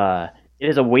is it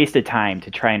is a waste of time to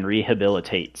try and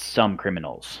rehabilitate some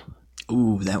criminals.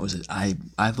 Ooh, that was it.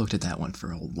 I've looked at that one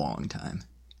for a long time.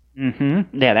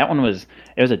 Mm-hmm. Yeah, that one was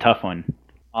a tough one.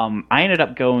 I ended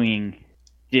up going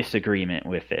disagreement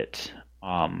with it.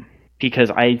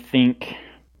 Because I think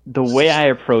the way I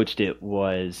approached it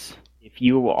was, if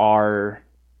you are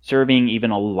serving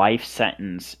even a life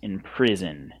sentence in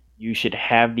prison, you should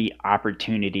have the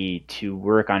opportunity to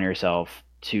work on yourself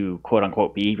to quote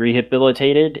unquote be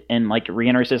rehabilitated and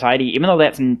re-enter society, even though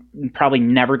that's probably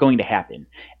never going to happen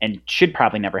and should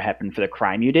probably never happen for the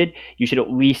crime you did. You should at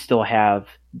least still have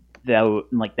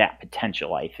that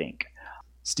potential, I think.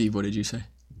 Steve, what did you say?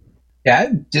 Yeah,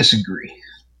 I disagree.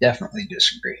 Definitely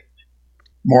disagree.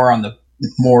 More on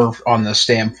the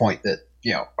standpoint that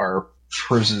our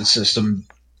prison system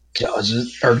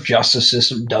our justice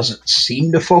system doesn't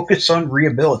seem to focus on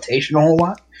rehabilitation a whole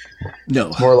lot. No,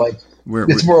 it's more like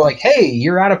more like, hey,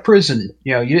 you're out of prison.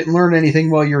 You didn't learn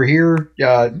anything while you're here. See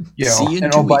you in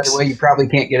and 2 weeks. By the way, you probably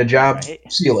can't get a job.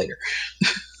 Right. See you later.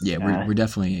 Yeah, we're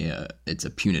definitely it's a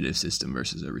punitive system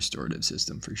versus a restorative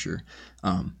system for sure.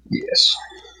 Yes,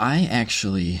 I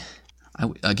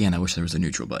wish there was a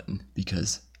neutral button,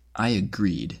 because I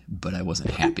agreed, but I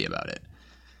wasn't happy about it.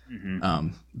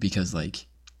 Mm-hmm. Because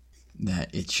that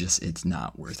it's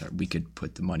not worth it. We could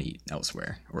put the money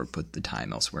elsewhere or put the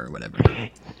time elsewhere or whatever.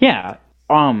 Yeah.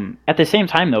 At the same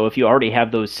time, though, if you already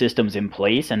have those systems in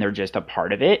place and they're just a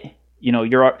part of it,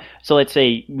 so let's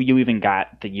say you even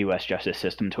got the U.S. justice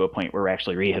system to a point where we're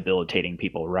actually rehabilitating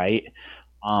people, right?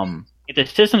 If the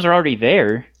systems are already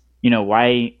there,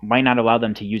 why not allow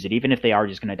them to use it, even if they are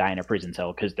just going to die in a prison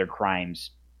cell because their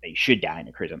crimes, they should die in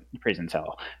a prison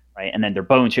cell, right? And then their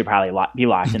bones should probably be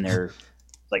locked in there.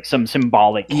 Some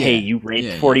symbolic, hey, you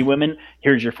raped 40 women,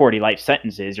 here's your 40 life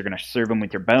sentences, you're going to serve them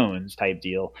with your bones type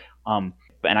deal.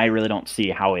 And I really don't see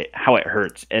how it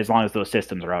hurts as long as those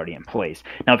systems are already in place.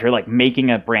 Now, if you're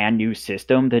making a brand new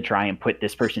system to try and put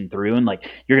this person through and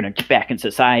you're going to get back in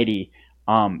society,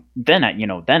 then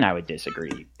I would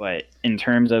disagree. But in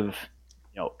terms of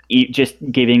just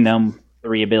giving them the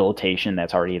rehabilitation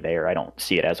that's already there, I don't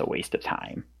see it as a waste of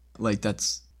time.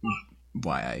 That's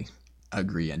why I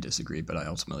agree and disagree, but I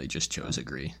ultimately just chose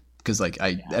agree, because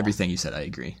everything you said I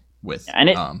agree with. And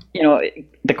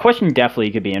the question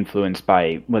definitely could be influenced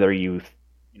by whether the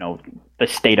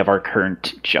state of our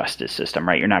current justice system,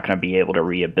 right? You're not going to be able to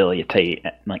rehabilitate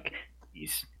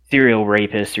these serial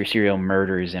rapists or serial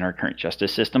murderers in our current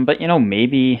justice system, but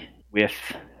maybe with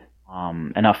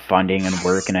enough funding and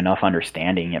work and enough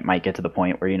understanding, it might get to the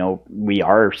point where we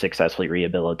are successfully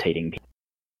rehabilitating people.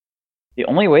 The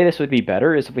only way this would be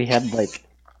better is if we had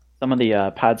some of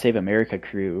the Pod Save America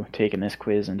crew taking this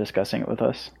quiz and discussing it with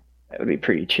us. That would be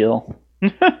pretty chill.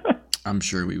 I'm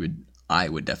sure I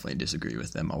would definitely disagree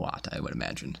with them a lot, I would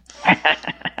imagine.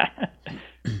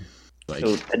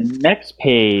 So the next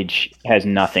page has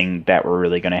nothing that we're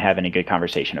really going to have any good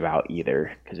conversation about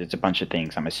either, because it's a bunch of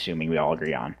things I'm assuming we all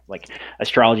agree on.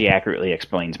 Astrology accurately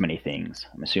explains many things.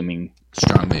 I'm assuming.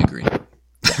 Strongly agree.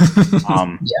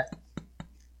 Yeah.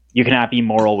 You cannot be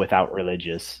moral without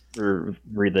religious.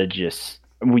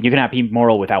 you cannot be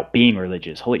moral without being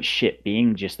religious. Holy shit,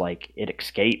 being just like it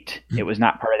escaped. It was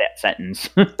not part of that sentence.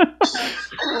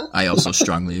 I also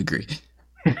strongly agree.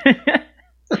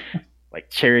 Like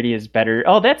charity is better.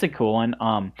 Oh, that's a cool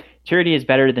one. Charity is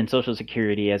better than Social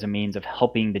Security as a means of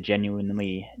helping the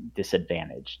genuinely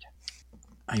disadvantaged.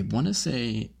 I want to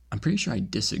say I'm pretty sure I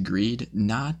disagreed.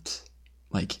 Not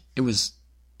like it was.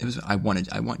 I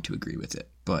want to agree with it,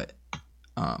 but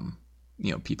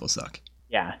people suck.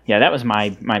 Yeah, that was my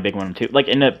big one too. Like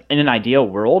in an ideal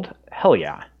world, hell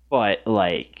yeah. But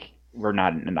like we're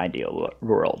not in an ideal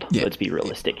world. Yeah. Let's be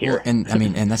realistic here. Well,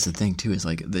 and that's the thing too, is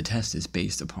like the test is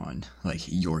based upon like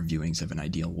your viewings of an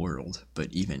ideal world.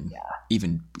 But even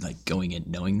like going in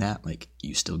knowing that, like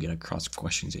you still get across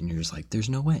questions and you're just like, there's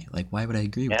no way. Like, why would I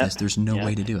agree with this? There's no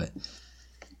way to do it.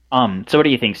 So what do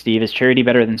you think, Steve? Is charity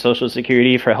better than Social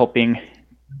Security for helping?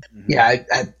 Yeah,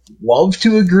 I'd love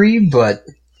to agree, but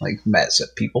like Matt said,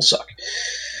 people suck.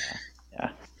 Yeah.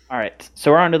 All right.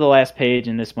 So we're on to the last page,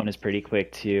 and this one is pretty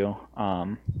quick too.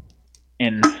 And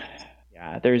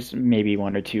yeah, there's maybe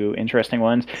one or two interesting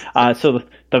ones. So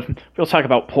we'll talk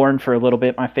about porn for a little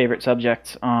bit. My favorite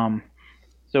subject.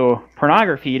 So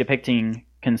pornography depicting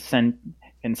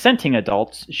consenting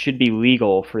adults should be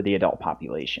legal for the adult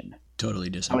population. Totally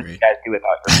disagree. What do you guys do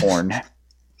without your porn?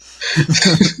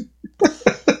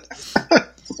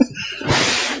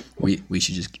 We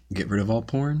should just get rid of all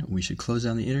porn. We should close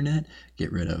down the internet.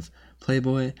 Get rid of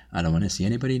Playboy. I don't want to see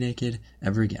anybody naked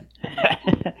ever again.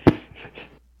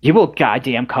 You will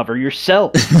goddamn cover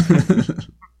yourself.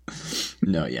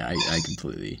 No, yeah, I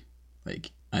completely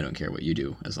I don't care what you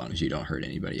do as long as you don't hurt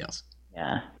anybody else.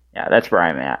 Yeah, that's where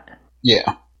I'm at.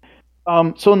 Yeah.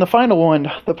 So in the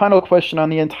final question on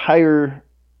the entire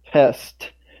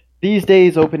test, these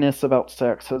days openness about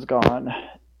sex has gone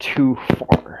too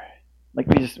far. Like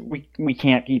we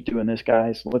can't keep doing this,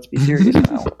 guys. Let's be serious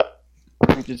now.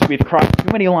 We've crossed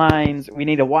too many lines. We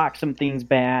need to walk some things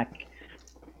back.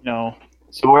 So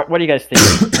what do you guys think?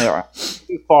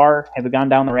 Too far? Have we gone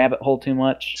down the rabbit hole too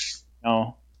much?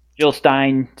 No. Jill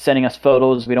Stein sending us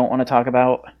photos we don't want to talk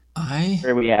about.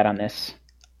 Where are we at on this?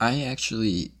 I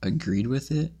actually agreed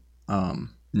with it.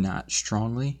 Not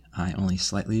strongly. I only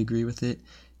slightly agree with it.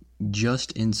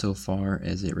 Just insofar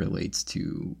as it relates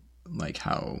to like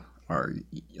how our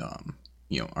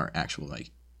our actual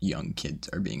like young kids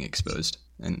are being exposed,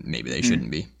 and maybe they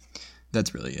shouldn't be.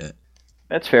 That's really it.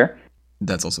 That's fair.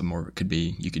 That's also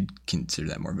you could consider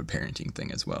that more of a parenting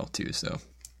thing as well too. So.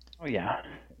 Oh yeah,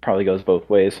 probably goes both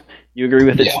ways. You agree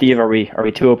with it, Steve? Are we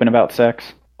too open about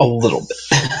sex? A little bit.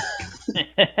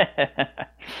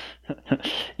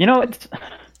 It's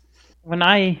when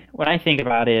I think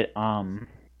about it,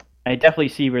 I definitely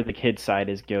see where the kid side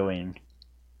is going,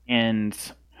 and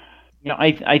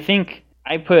I think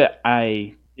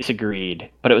I disagreed,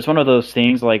 but it was one of those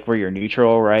things like where you're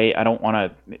neutral, right? I don't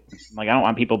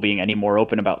want people being any more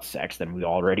open about sex than we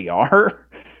already are.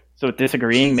 So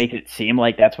disagreeing makes it seem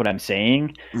like that's what I'm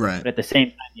saying. Right. But at the same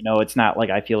time, it's not like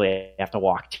I feel like I have to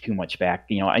walk too much back.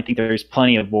 I think there's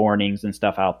plenty of warnings and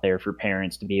stuff out there for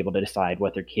parents to be able to decide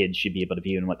what their kids should be able to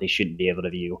view and what they shouldn't be able to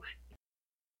view.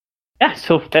 Yeah,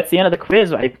 so that's the end of the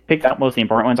quiz. I picked out most of the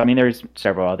important ones. I mean, there's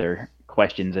several other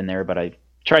questions in there, but I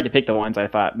tried to pick the ones I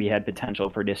thought we had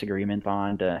potential for disagreement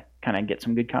on to kind of get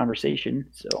some good conversation.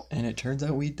 So. And it turns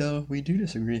out we do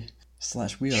disagree.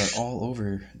 / we are all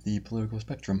over the political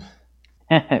spectrum.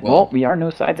 Well, we are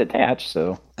no sides attached,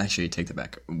 so. Actually, take that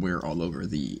back. We're all over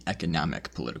the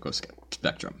economic political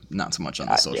spectrum, not so much on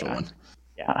the social one.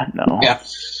 Yeah, no. Yeah.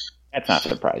 That's not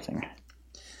surprising.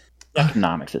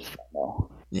 Economics is fun,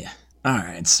 though. Yeah. All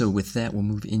right, so with that, we'll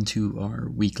move into our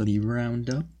weekly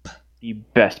roundup. The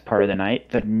best part of the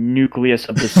night, the nucleus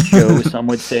of this show, some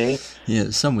would say. Yeah,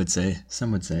 some would say.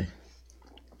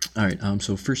 All right,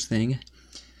 so first thing,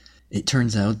 it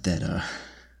turns out that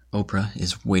Oprah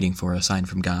is waiting for a sign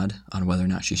from God on whether or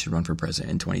not she should run for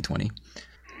president in 2020.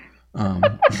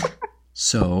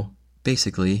 So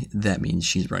basically, that means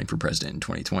she's running for president in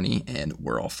 2020, and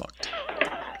we're all fucked.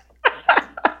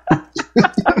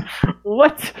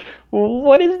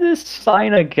 What is this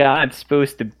sign of God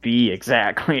supposed to be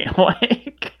exactly?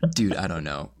 Dude, I don't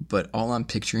know, but all I'm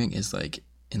picturing is like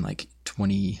in like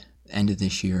end of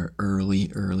this year, early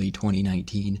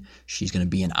 2019, she's gonna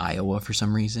be in Iowa for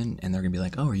some reason, and they're gonna be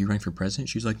like, "Oh, are you running for president?"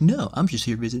 She's like, "No, I'm just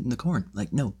here visiting the corn."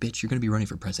 Like, no, bitch, you're gonna be running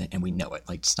for president, and we know it.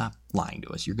 Like, stop lying to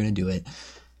us. You're gonna do it.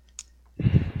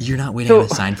 You're not waiting on a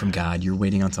sign from God. You're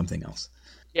waiting on something else.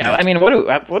 Yeah, I mean, what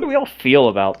do we all feel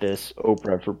about this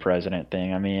Oprah for president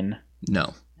thing? I mean,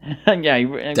 no.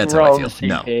 Yeah, that's we're how I all feel. on the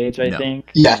same page, I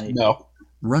think. Yeah, no.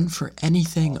 Run for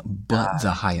anything but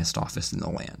the highest office in the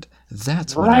land.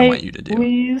 That's what I Right, want you to do.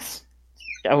 please.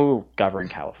 Oh, govern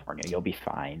California. You'll be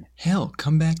fine. Hell,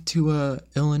 come back to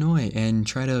Illinois and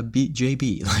try to beat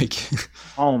JB. Like,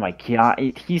 Oh my god,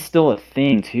 he's still a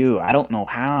thing too. I don't know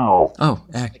how. oh,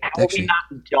 How have we actually,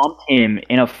 not dumped him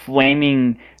in a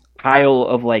flaming pile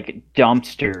of like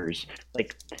dumpsters?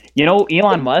 Like,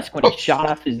 Elon Musk when he shot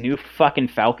off his new fucking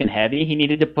Falcon Heavy, he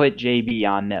needed to put JB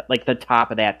on that, like the top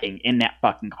of that thing in that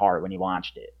fucking car when he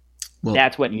launched it. well,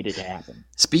 That's what needed to happen.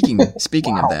 speaking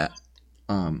of that,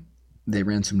 they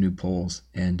ran some new polls,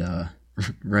 and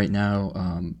right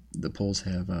now, the polls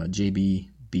have JB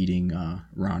beating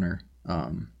Ronner.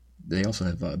 They also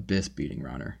have Biff beating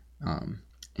Ronner.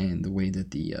 And the way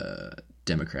that the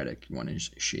Democratic one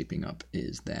is shaping up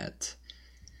is that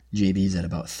JB's at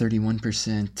about 31%,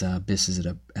 Biss is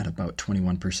at about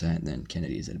 21%, and then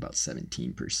Kennedy's at about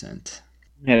 17%.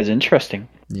 That is interesting.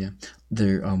 Yeah,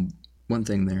 there. One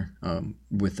thing there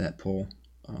with that poll,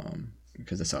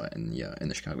 because I saw it in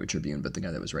the Chicago Tribune, but the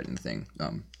guy that was writing the thing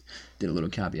did a little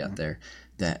caveat there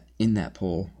that in that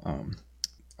poll,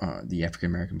 the African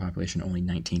American population, only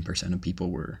 19% of people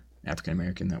were African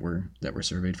American that were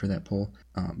surveyed for that poll,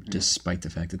 despite the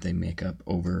fact that they make up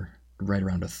right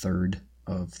around a third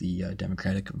of the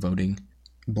Democratic voting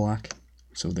bloc.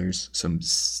 So there's some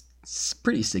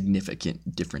pretty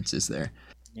significant differences there.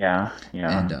 Yeah.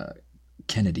 And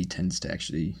Kennedy tends to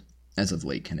actually, as of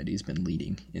late, Kennedy's been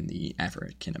leading in the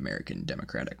African American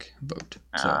Democratic vote.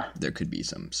 So there could be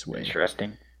some sway.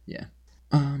 Interesting. Yeah.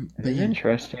 But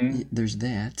interesting. There's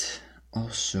that.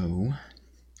 Also,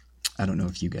 I don't know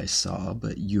if you guys saw,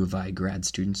 but U of I grad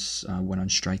students went on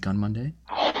strike on Monday.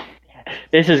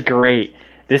 This is great.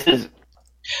 This is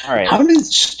all right. How did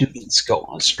students go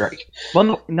on strike?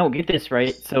 Well, no, get this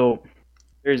right. So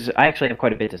I actually have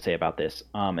quite a bit to say about this,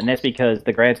 and that's because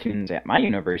the grad students at my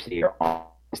university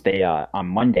on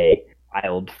Monday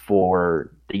filed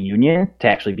for the union to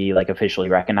actually be like officially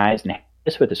recognized and have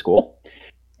this with the school.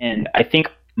 And I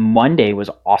think Monday was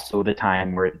also the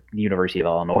time where the University of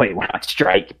Illinois went on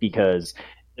strike because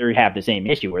they have the same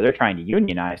issue where they're trying to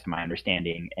unionize, to my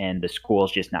understanding, and the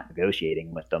school's just not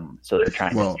negotiating with them. So they're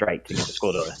trying to strike to get the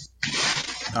school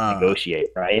to negotiate,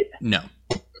 right? No.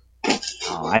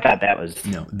 Oh, I thought that was...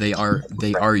 No, they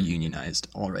are unionized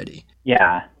already.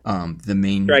 Yeah. The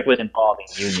main strike was involving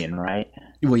union, right?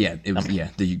 Well, yeah, it was. Yeah,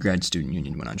 the grad student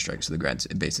union went on strike, so the grad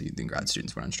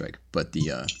students went on strike. But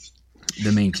the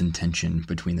main contention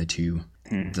between the two,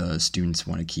 the students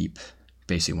want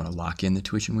to lock in the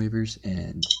tuition waivers,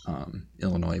 and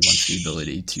Illinois wants the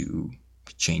ability to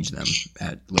change them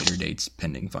at later dates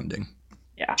pending funding.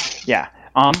 Yeah.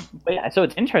 But yeah, so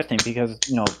it's interesting because,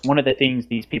 one of the things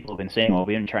these people have been saying while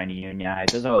we've been trying to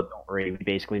unionize is, don't worry, we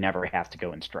basically never have to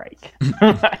go and strike.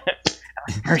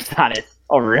 First on it.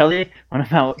 Oh, really? What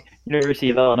about University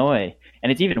of Illinois?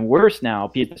 And it's even worse now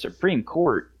because the Supreme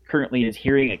Court currently is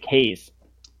hearing a case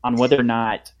on whether or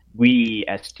not we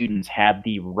as students have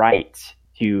the right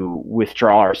to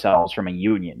withdraw ourselves from a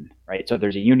union, right? So if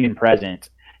there's a union present,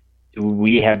 do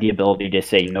we have the ability to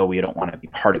say, no, we don't want to be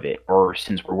part of it? Or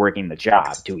since we're working the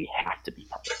job, do we have to be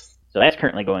part of it? So that's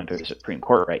currently going through the Supreme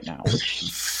Court right now.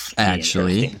 Which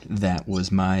actually, that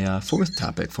was my fourth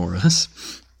topic for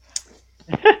us.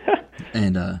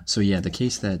 And so, yeah, the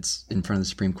case that's in front of the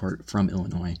Supreme Court from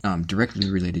Illinois, directly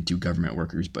related to government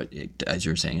workers, but as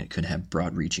you're saying, it could have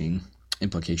broad-reaching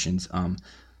implications.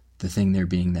 The thing there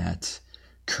being that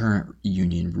current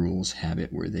union rules have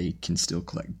it where they can still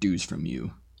collect dues from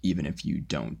you, even if you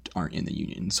aren't in the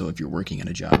union. So if you're working in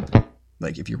a job,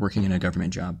 like if you're working in a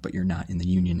government job, but you're not in the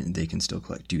union, they can still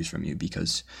collect dues from you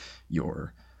because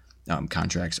your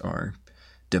contracts are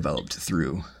developed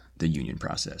through the union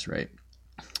process, right?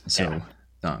 So,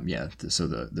 so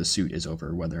the suit is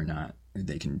over whether or not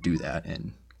they can do that,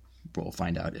 and we'll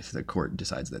find out if the court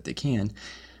decides that they can.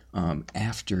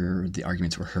 After the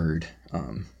arguments were heard,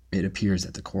 it appears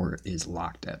that the court is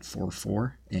locked at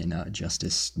 4-4, and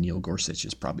Justice Neil Gorsuch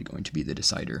is probably going to be the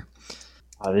decider.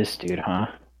 Oh, this dude, huh?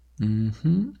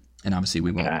 Mm-hmm. And obviously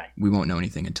we won't know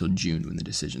anything until June when the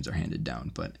decisions are handed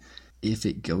down. But if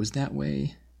it goes that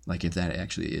way, like if that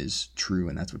actually is true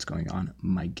and that's what's going on,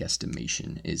 my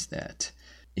guesstimation is that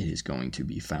it is going to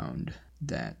be found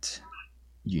that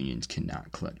unions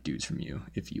cannot collect dues from you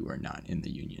if you are not in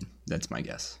the union. That's my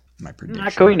guess. My prediction. I'm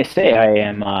not going to say I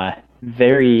am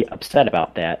very upset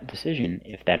about that decision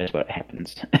if that is what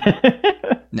happens.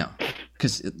 No,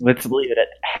 because let's leave it at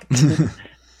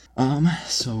that.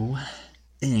 So,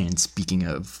 and speaking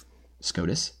of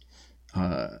SCOTUS,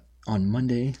 on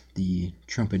Monday, the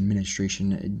Trump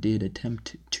administration did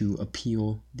attempt to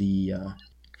appeal the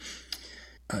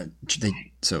They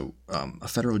a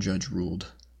federal judge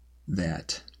ruled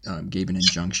that gave an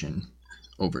injunction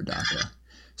over DACA,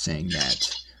 saying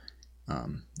that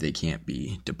they can't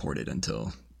be deported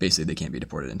until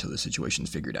the situation's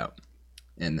figured out.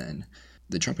 And then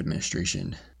the Trump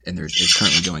administration, and it's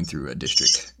currently going through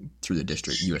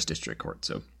the U.S. District Court.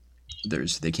 So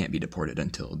they can't be deported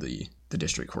until the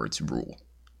district courts rule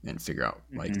and figure out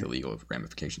like the legal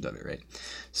ramifications of it, right?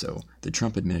 So the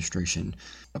Trump administration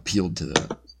appealed to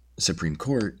the Supreme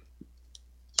Court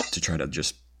to try to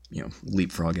just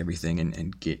leapfrog everything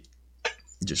and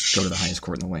just go to the highest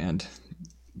court in the land.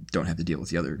 Don't have to deal with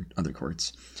the other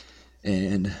courts.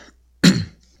 And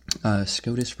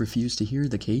SCOTUS refused to hear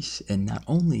the case, and not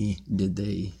only did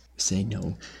they say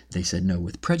no, they said no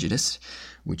with prejudice,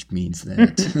 which means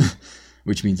that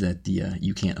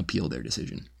you can't appeal their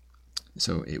decision.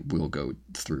 So it will go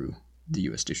through the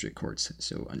U.S. District Courts.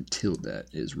 So until that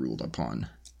is ruled upon,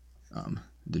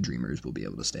 the Dreamers will be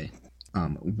able to stay.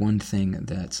 One thing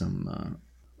that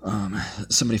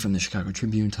somebody from the Chicago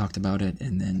Tribune talked about it,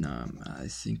 and then I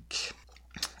think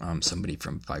somebody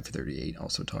from 538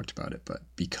 also talked about it, but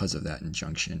because of that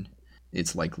injunction,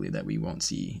 it's likely that we won't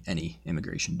see any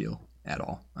immigration deal at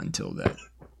all until that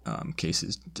case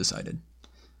is decided.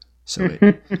 So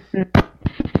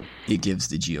it gives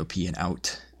the GOP an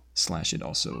out, / it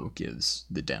also gives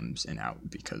the Dems an out,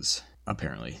 because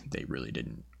apparently they really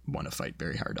didn't want to fight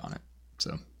very hard on it.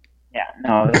 So yeah,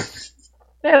 no,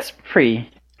 that's pretty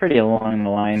along the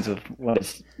lines of what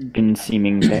has been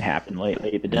seeming to happen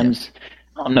lately. The Dems,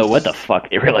 I don't know what the fuck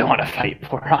they really want to fight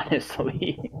for,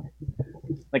 honestly.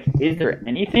 Like, is there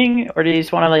anything, or do they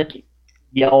just want to like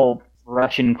yell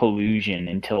Russian collusion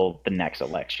until the next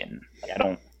election?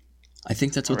 Like, I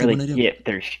think that's what really they want to do. Get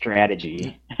their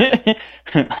strategy.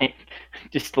 Like,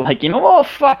 just like, oh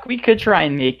fuck, we could try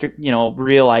and make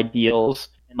real ideals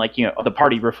and like the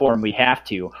party reform we have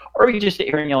to, or we could just sit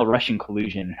here and yell Russian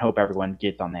collusion and hope everyone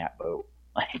gets on that boat.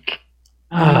 Like,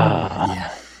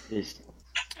 it's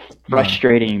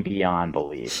frustrating beyond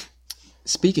belief.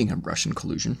 Speaking of Russian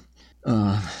collusion,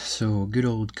 so good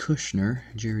old Kushner,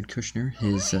 Jared Kushner,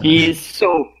 he's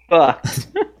so fucked.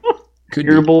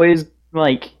 Your be. boy's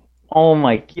like, oh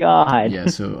my god. Yeah,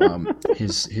 so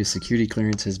his security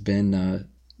clearance has been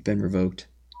revoked.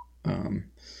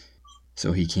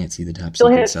 So he can't see the top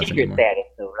secret stuff anymore. Status,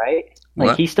 though, right? Like,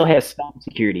 what? He still has some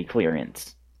security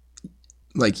clearance.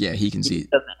 Like, yeah, he can see. He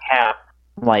doesn't have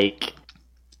like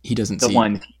he doesn't the see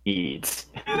one he needs.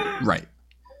 Right.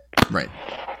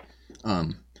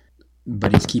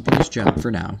 But he's keeping his job for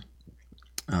now,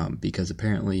 because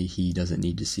apparently he doesn't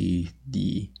need to see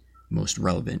the most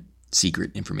relevant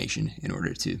secret information in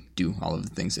order to do all of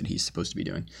the things that he's supposed to be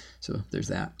doing. So there's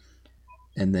that.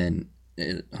 And then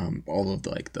all of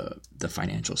the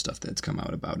financial stuff that's come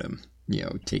out about him,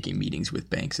 taking meetings with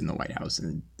banks in the White House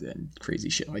and crazy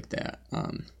shit like that.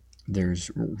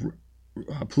 There's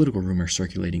political rumors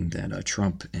circulating that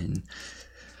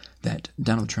that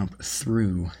Donald Trump,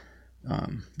 through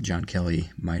John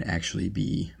Kelly, might actually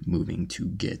be moving to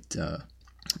get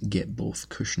both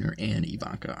Kushner and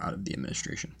Ivanka out of the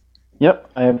administration.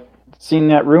 Yep, I have seen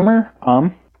that rumor.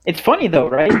 It's funny though,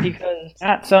 right? Because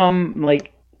not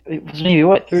it was maybe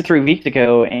 2 or 3 weeks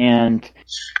ago, and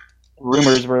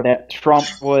rumors were that Trump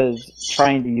was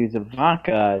trying to use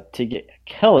Ivanka to get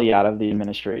Kelly out of the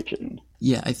administration.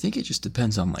 Yeah, I think it just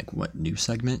depends on what news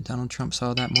segment Donald Trump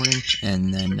saw that morning,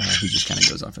 and then he just kind of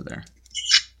goes off of there.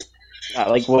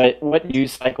 Like what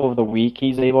news cycle of the week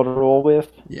he's able to roll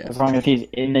with. Yeah. As long as he's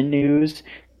in the news,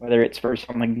 whether it's for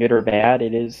something good or bad,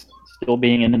 it is still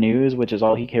being in the news, which is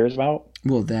all he cares about.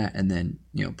 Well, that, and then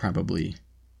probably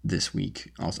this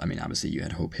week also. I mean, obviously you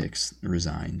had Hope Hicks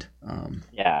resigned.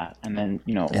 Yeah, and then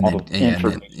about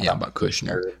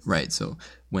Kushner, right? So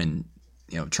when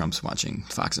Trump's watching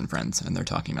Fox and Friends and they're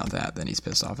talking about that, then he's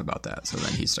pissed off about that. So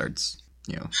then he starts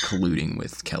colluding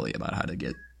with Kelly about how to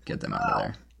get them out of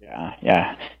there.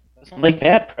 Yeah. Doesn't like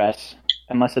bad press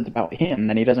unless it's about him.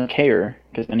 Then he doesn't care,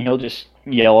 because then he'll just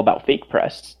yell about fake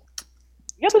press.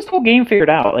 You got this whole game figured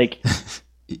out. Like,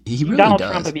 he really Donald does.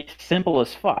 Trump would be simple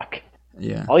as fuck.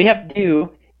 Yeah. All you have to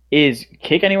do is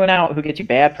kick anyone out who gets you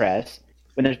bad press.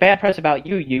 When there's bad press about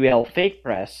you, you yell fake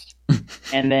press,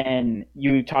 and then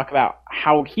you talk about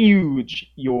how huge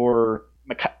your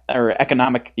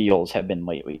economic deals have been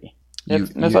lately.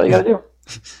 That's all you gotta do.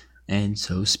 And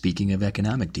so, speaking of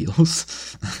economic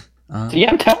deals,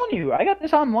 yeah, I'm telling you, I got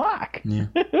this on lock. Yeah,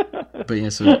 but yeah.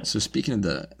 So speaking of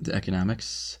the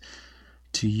economics,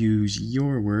 to use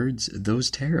your words, those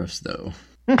tariffs, though.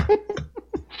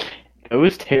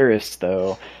 Those tariffs,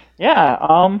 though. Yeah.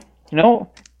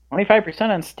 25%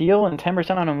 on steel and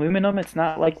 10% on aluminum. It's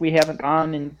not like we haven't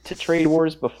gone into trade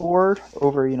wars before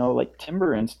over, like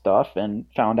timber and stuff and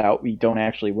found out we don't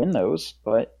actually win those.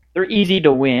 But they're easy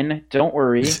to win. Don't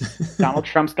worry. Donald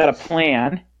Trump's got a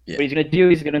plan. Yeah. What he's going to do,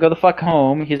 he's going to go the fuck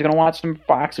home. He's going to watch some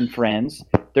Fox and Friends.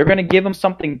 They're going to give him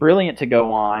something brilliant to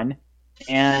go on.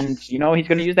 And, he's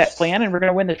going to use that plan, and we're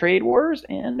going to win the trade wars,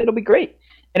 and it'll be great.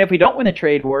 And if we don't win the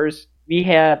trade wars, we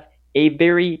have a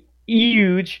very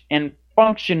huge and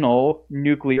functional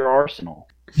nuclear arsenal.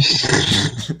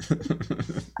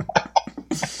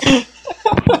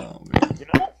 Oh, man.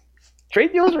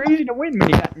 Trade deals are easy to win when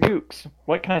you got nukes.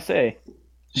 What can I say?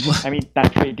 I mean,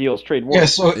 not trade deals, trade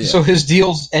wars. Yeah, so his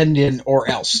deals end in or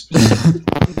else.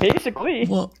 Basically.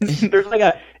 Well, there's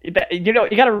like you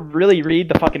gotta really read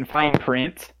the fucking fine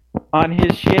print on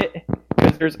his shit.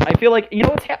 Because I feel like,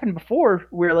 what's happened before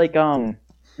where like,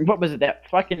 what was it, that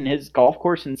fucking his golf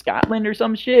course in Scotland or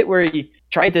some shit where he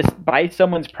tried to buy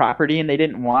someone's property and they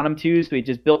didn't want him to, so he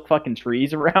just built fucking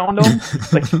trees around him,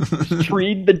 like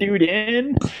treed the dude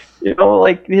in.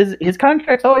 Like his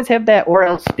contracts always have that or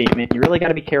else statement. You really got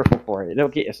to be careful for it. It'll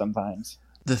get you sometimes.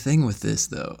 the thing with this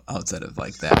though, outside of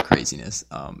like that craziness,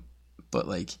 but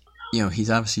like, he's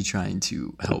obviously trying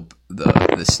to help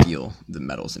the steel, the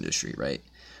metals industry, right?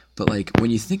 But like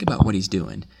when you think about what he's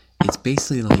doing, it's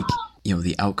basically like,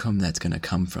 the outcome that's going to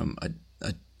come from a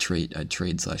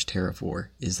trade/tariff war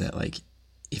is that like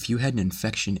if you had an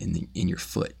infection in your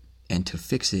foot and to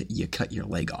fix it you cut your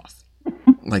leg off.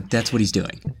 Like that's what he's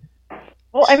doing.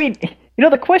 Well, I mean,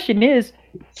 the question is,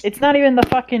 it's not even the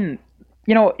fucking,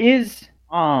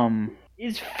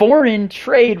 is foreign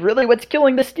trade really what's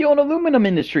killing the steel and aluminum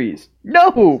industries?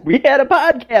 No, we had a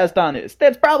podcast on this.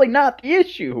 That's probably not the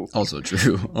issue. Also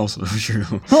true.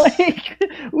 Like,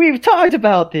 we've talked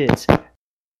about this.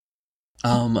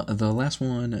 The last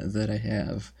one that I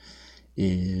have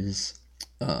is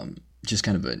just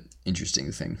kind of an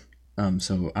interesting thing.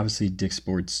 So obviously Dick's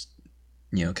Sports,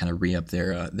 kind of re-up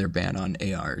their ban on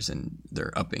ARs, and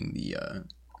they're upping the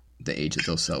age that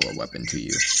they'll sell a weapon to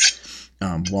you.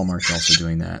 Walmart's also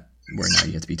doing that, where now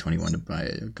you have to be 21 to buy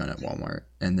a gun at Walmart.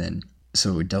 And then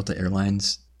so Delta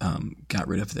Airlines got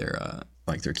rid of their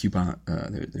their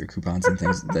coupons and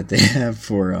things that they have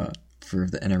for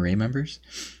the NRA members.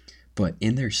 But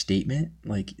in their statement,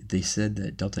 like they said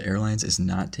that Delta Airlines is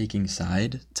not taking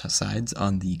sides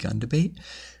on the gun debate.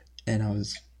 And I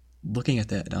was looking at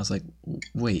that and I was like,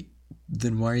 wait,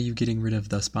 then why are you getting rid of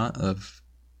the spot of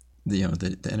the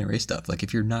NRA stuff? Like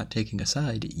if you're not taking a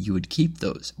side, you would keep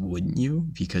those, wouldn't you?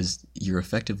 Because you're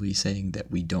effectively saying that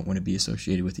we don't want to be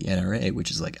associated with the NRA,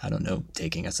 which is like, I don't know,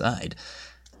 taking a side.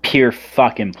 Pure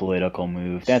fucking political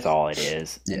move. That's all it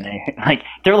is. Yeah. And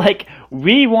they're like,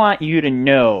 we want you to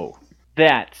know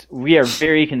that we are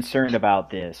very concerned about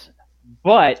this,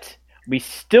 but we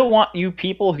still want you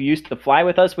people who used to fly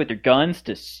with us with your guns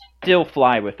to still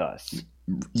fly with us.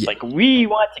 Yeah. Like, we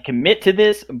want to commit to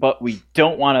this, but we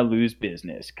don't want to lose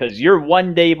business. Because your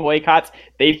one-day boycotts,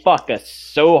 they fuck us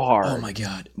so hard. Oh my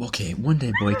god. Okay,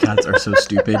 one-day boycotts are so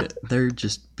stupid. They're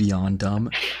just beyond dumb.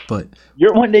 But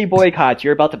your one-day boycotts,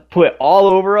 you're about to put all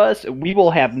over us. We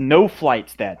will have no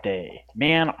flights that day.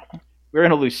 Man, we're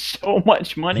going to lose so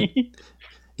much money.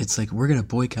 It's like, we're going to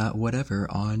boycott whatever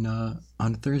on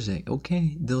Thursday.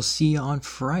 Okay, they'll see you on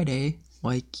Friday.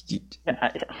 Like...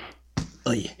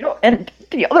 And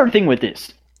the other thing with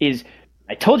this is,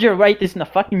 I told you to write this in the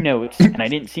fucking notes, and I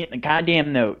didn't see it in the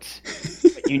goddamn notes.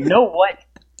 But you know what?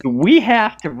 We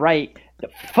have to write the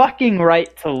fucking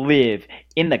right to live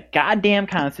in the goddamn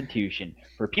Constitution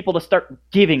for people to start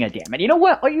giving a damn. And you know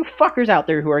what? All you fuckers out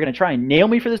there who are going to try and nail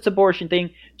me for this abortion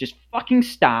thing, just fucking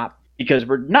stop, because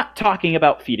we're not talking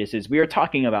about fetuses. We are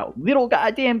talking about little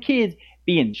goddamn kids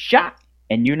being shot,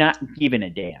 and you're not giving a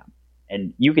damn.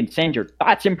 And you can send your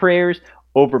thoughts and prayers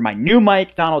over my new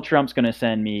mic Donald Trump's going to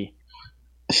send me.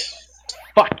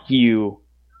 Fuck you.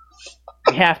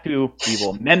 We have to. We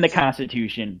will amend the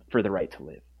Constitution for the right to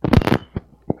live.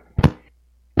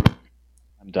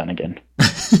 I'm done again.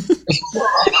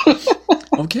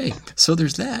 Okay, so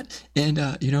there's that. And,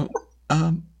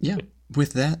 yeah,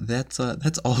 with that, that's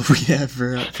all we have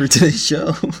for today's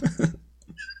show.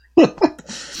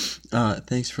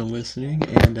 Thanks for listening.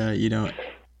 And,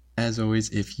 as always,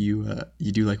 if you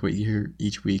do like what you hear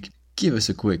each week, give us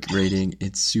a quick rating.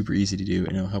 It's super easy to do,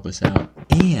 and it'll help us out.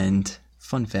 And,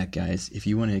 fun fact, guys, if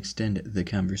you want to extend the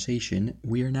conversation,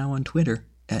 we are now on Twitter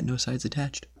at No Sides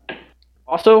Attached.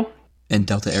 Also... And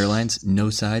Delta Airlines, no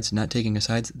sides, not taking a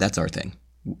sides, that's our thing.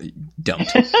 Don't.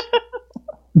 Take no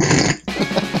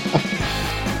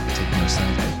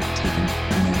sides, taking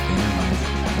American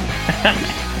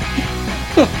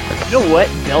Airlines. You know what,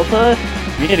 Delta?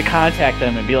 We need to contact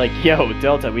them and be like, yo,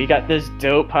 Delta, we got this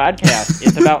dope podcast.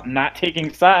 It's about not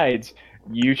taking sides.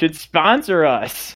 You should sponsor us.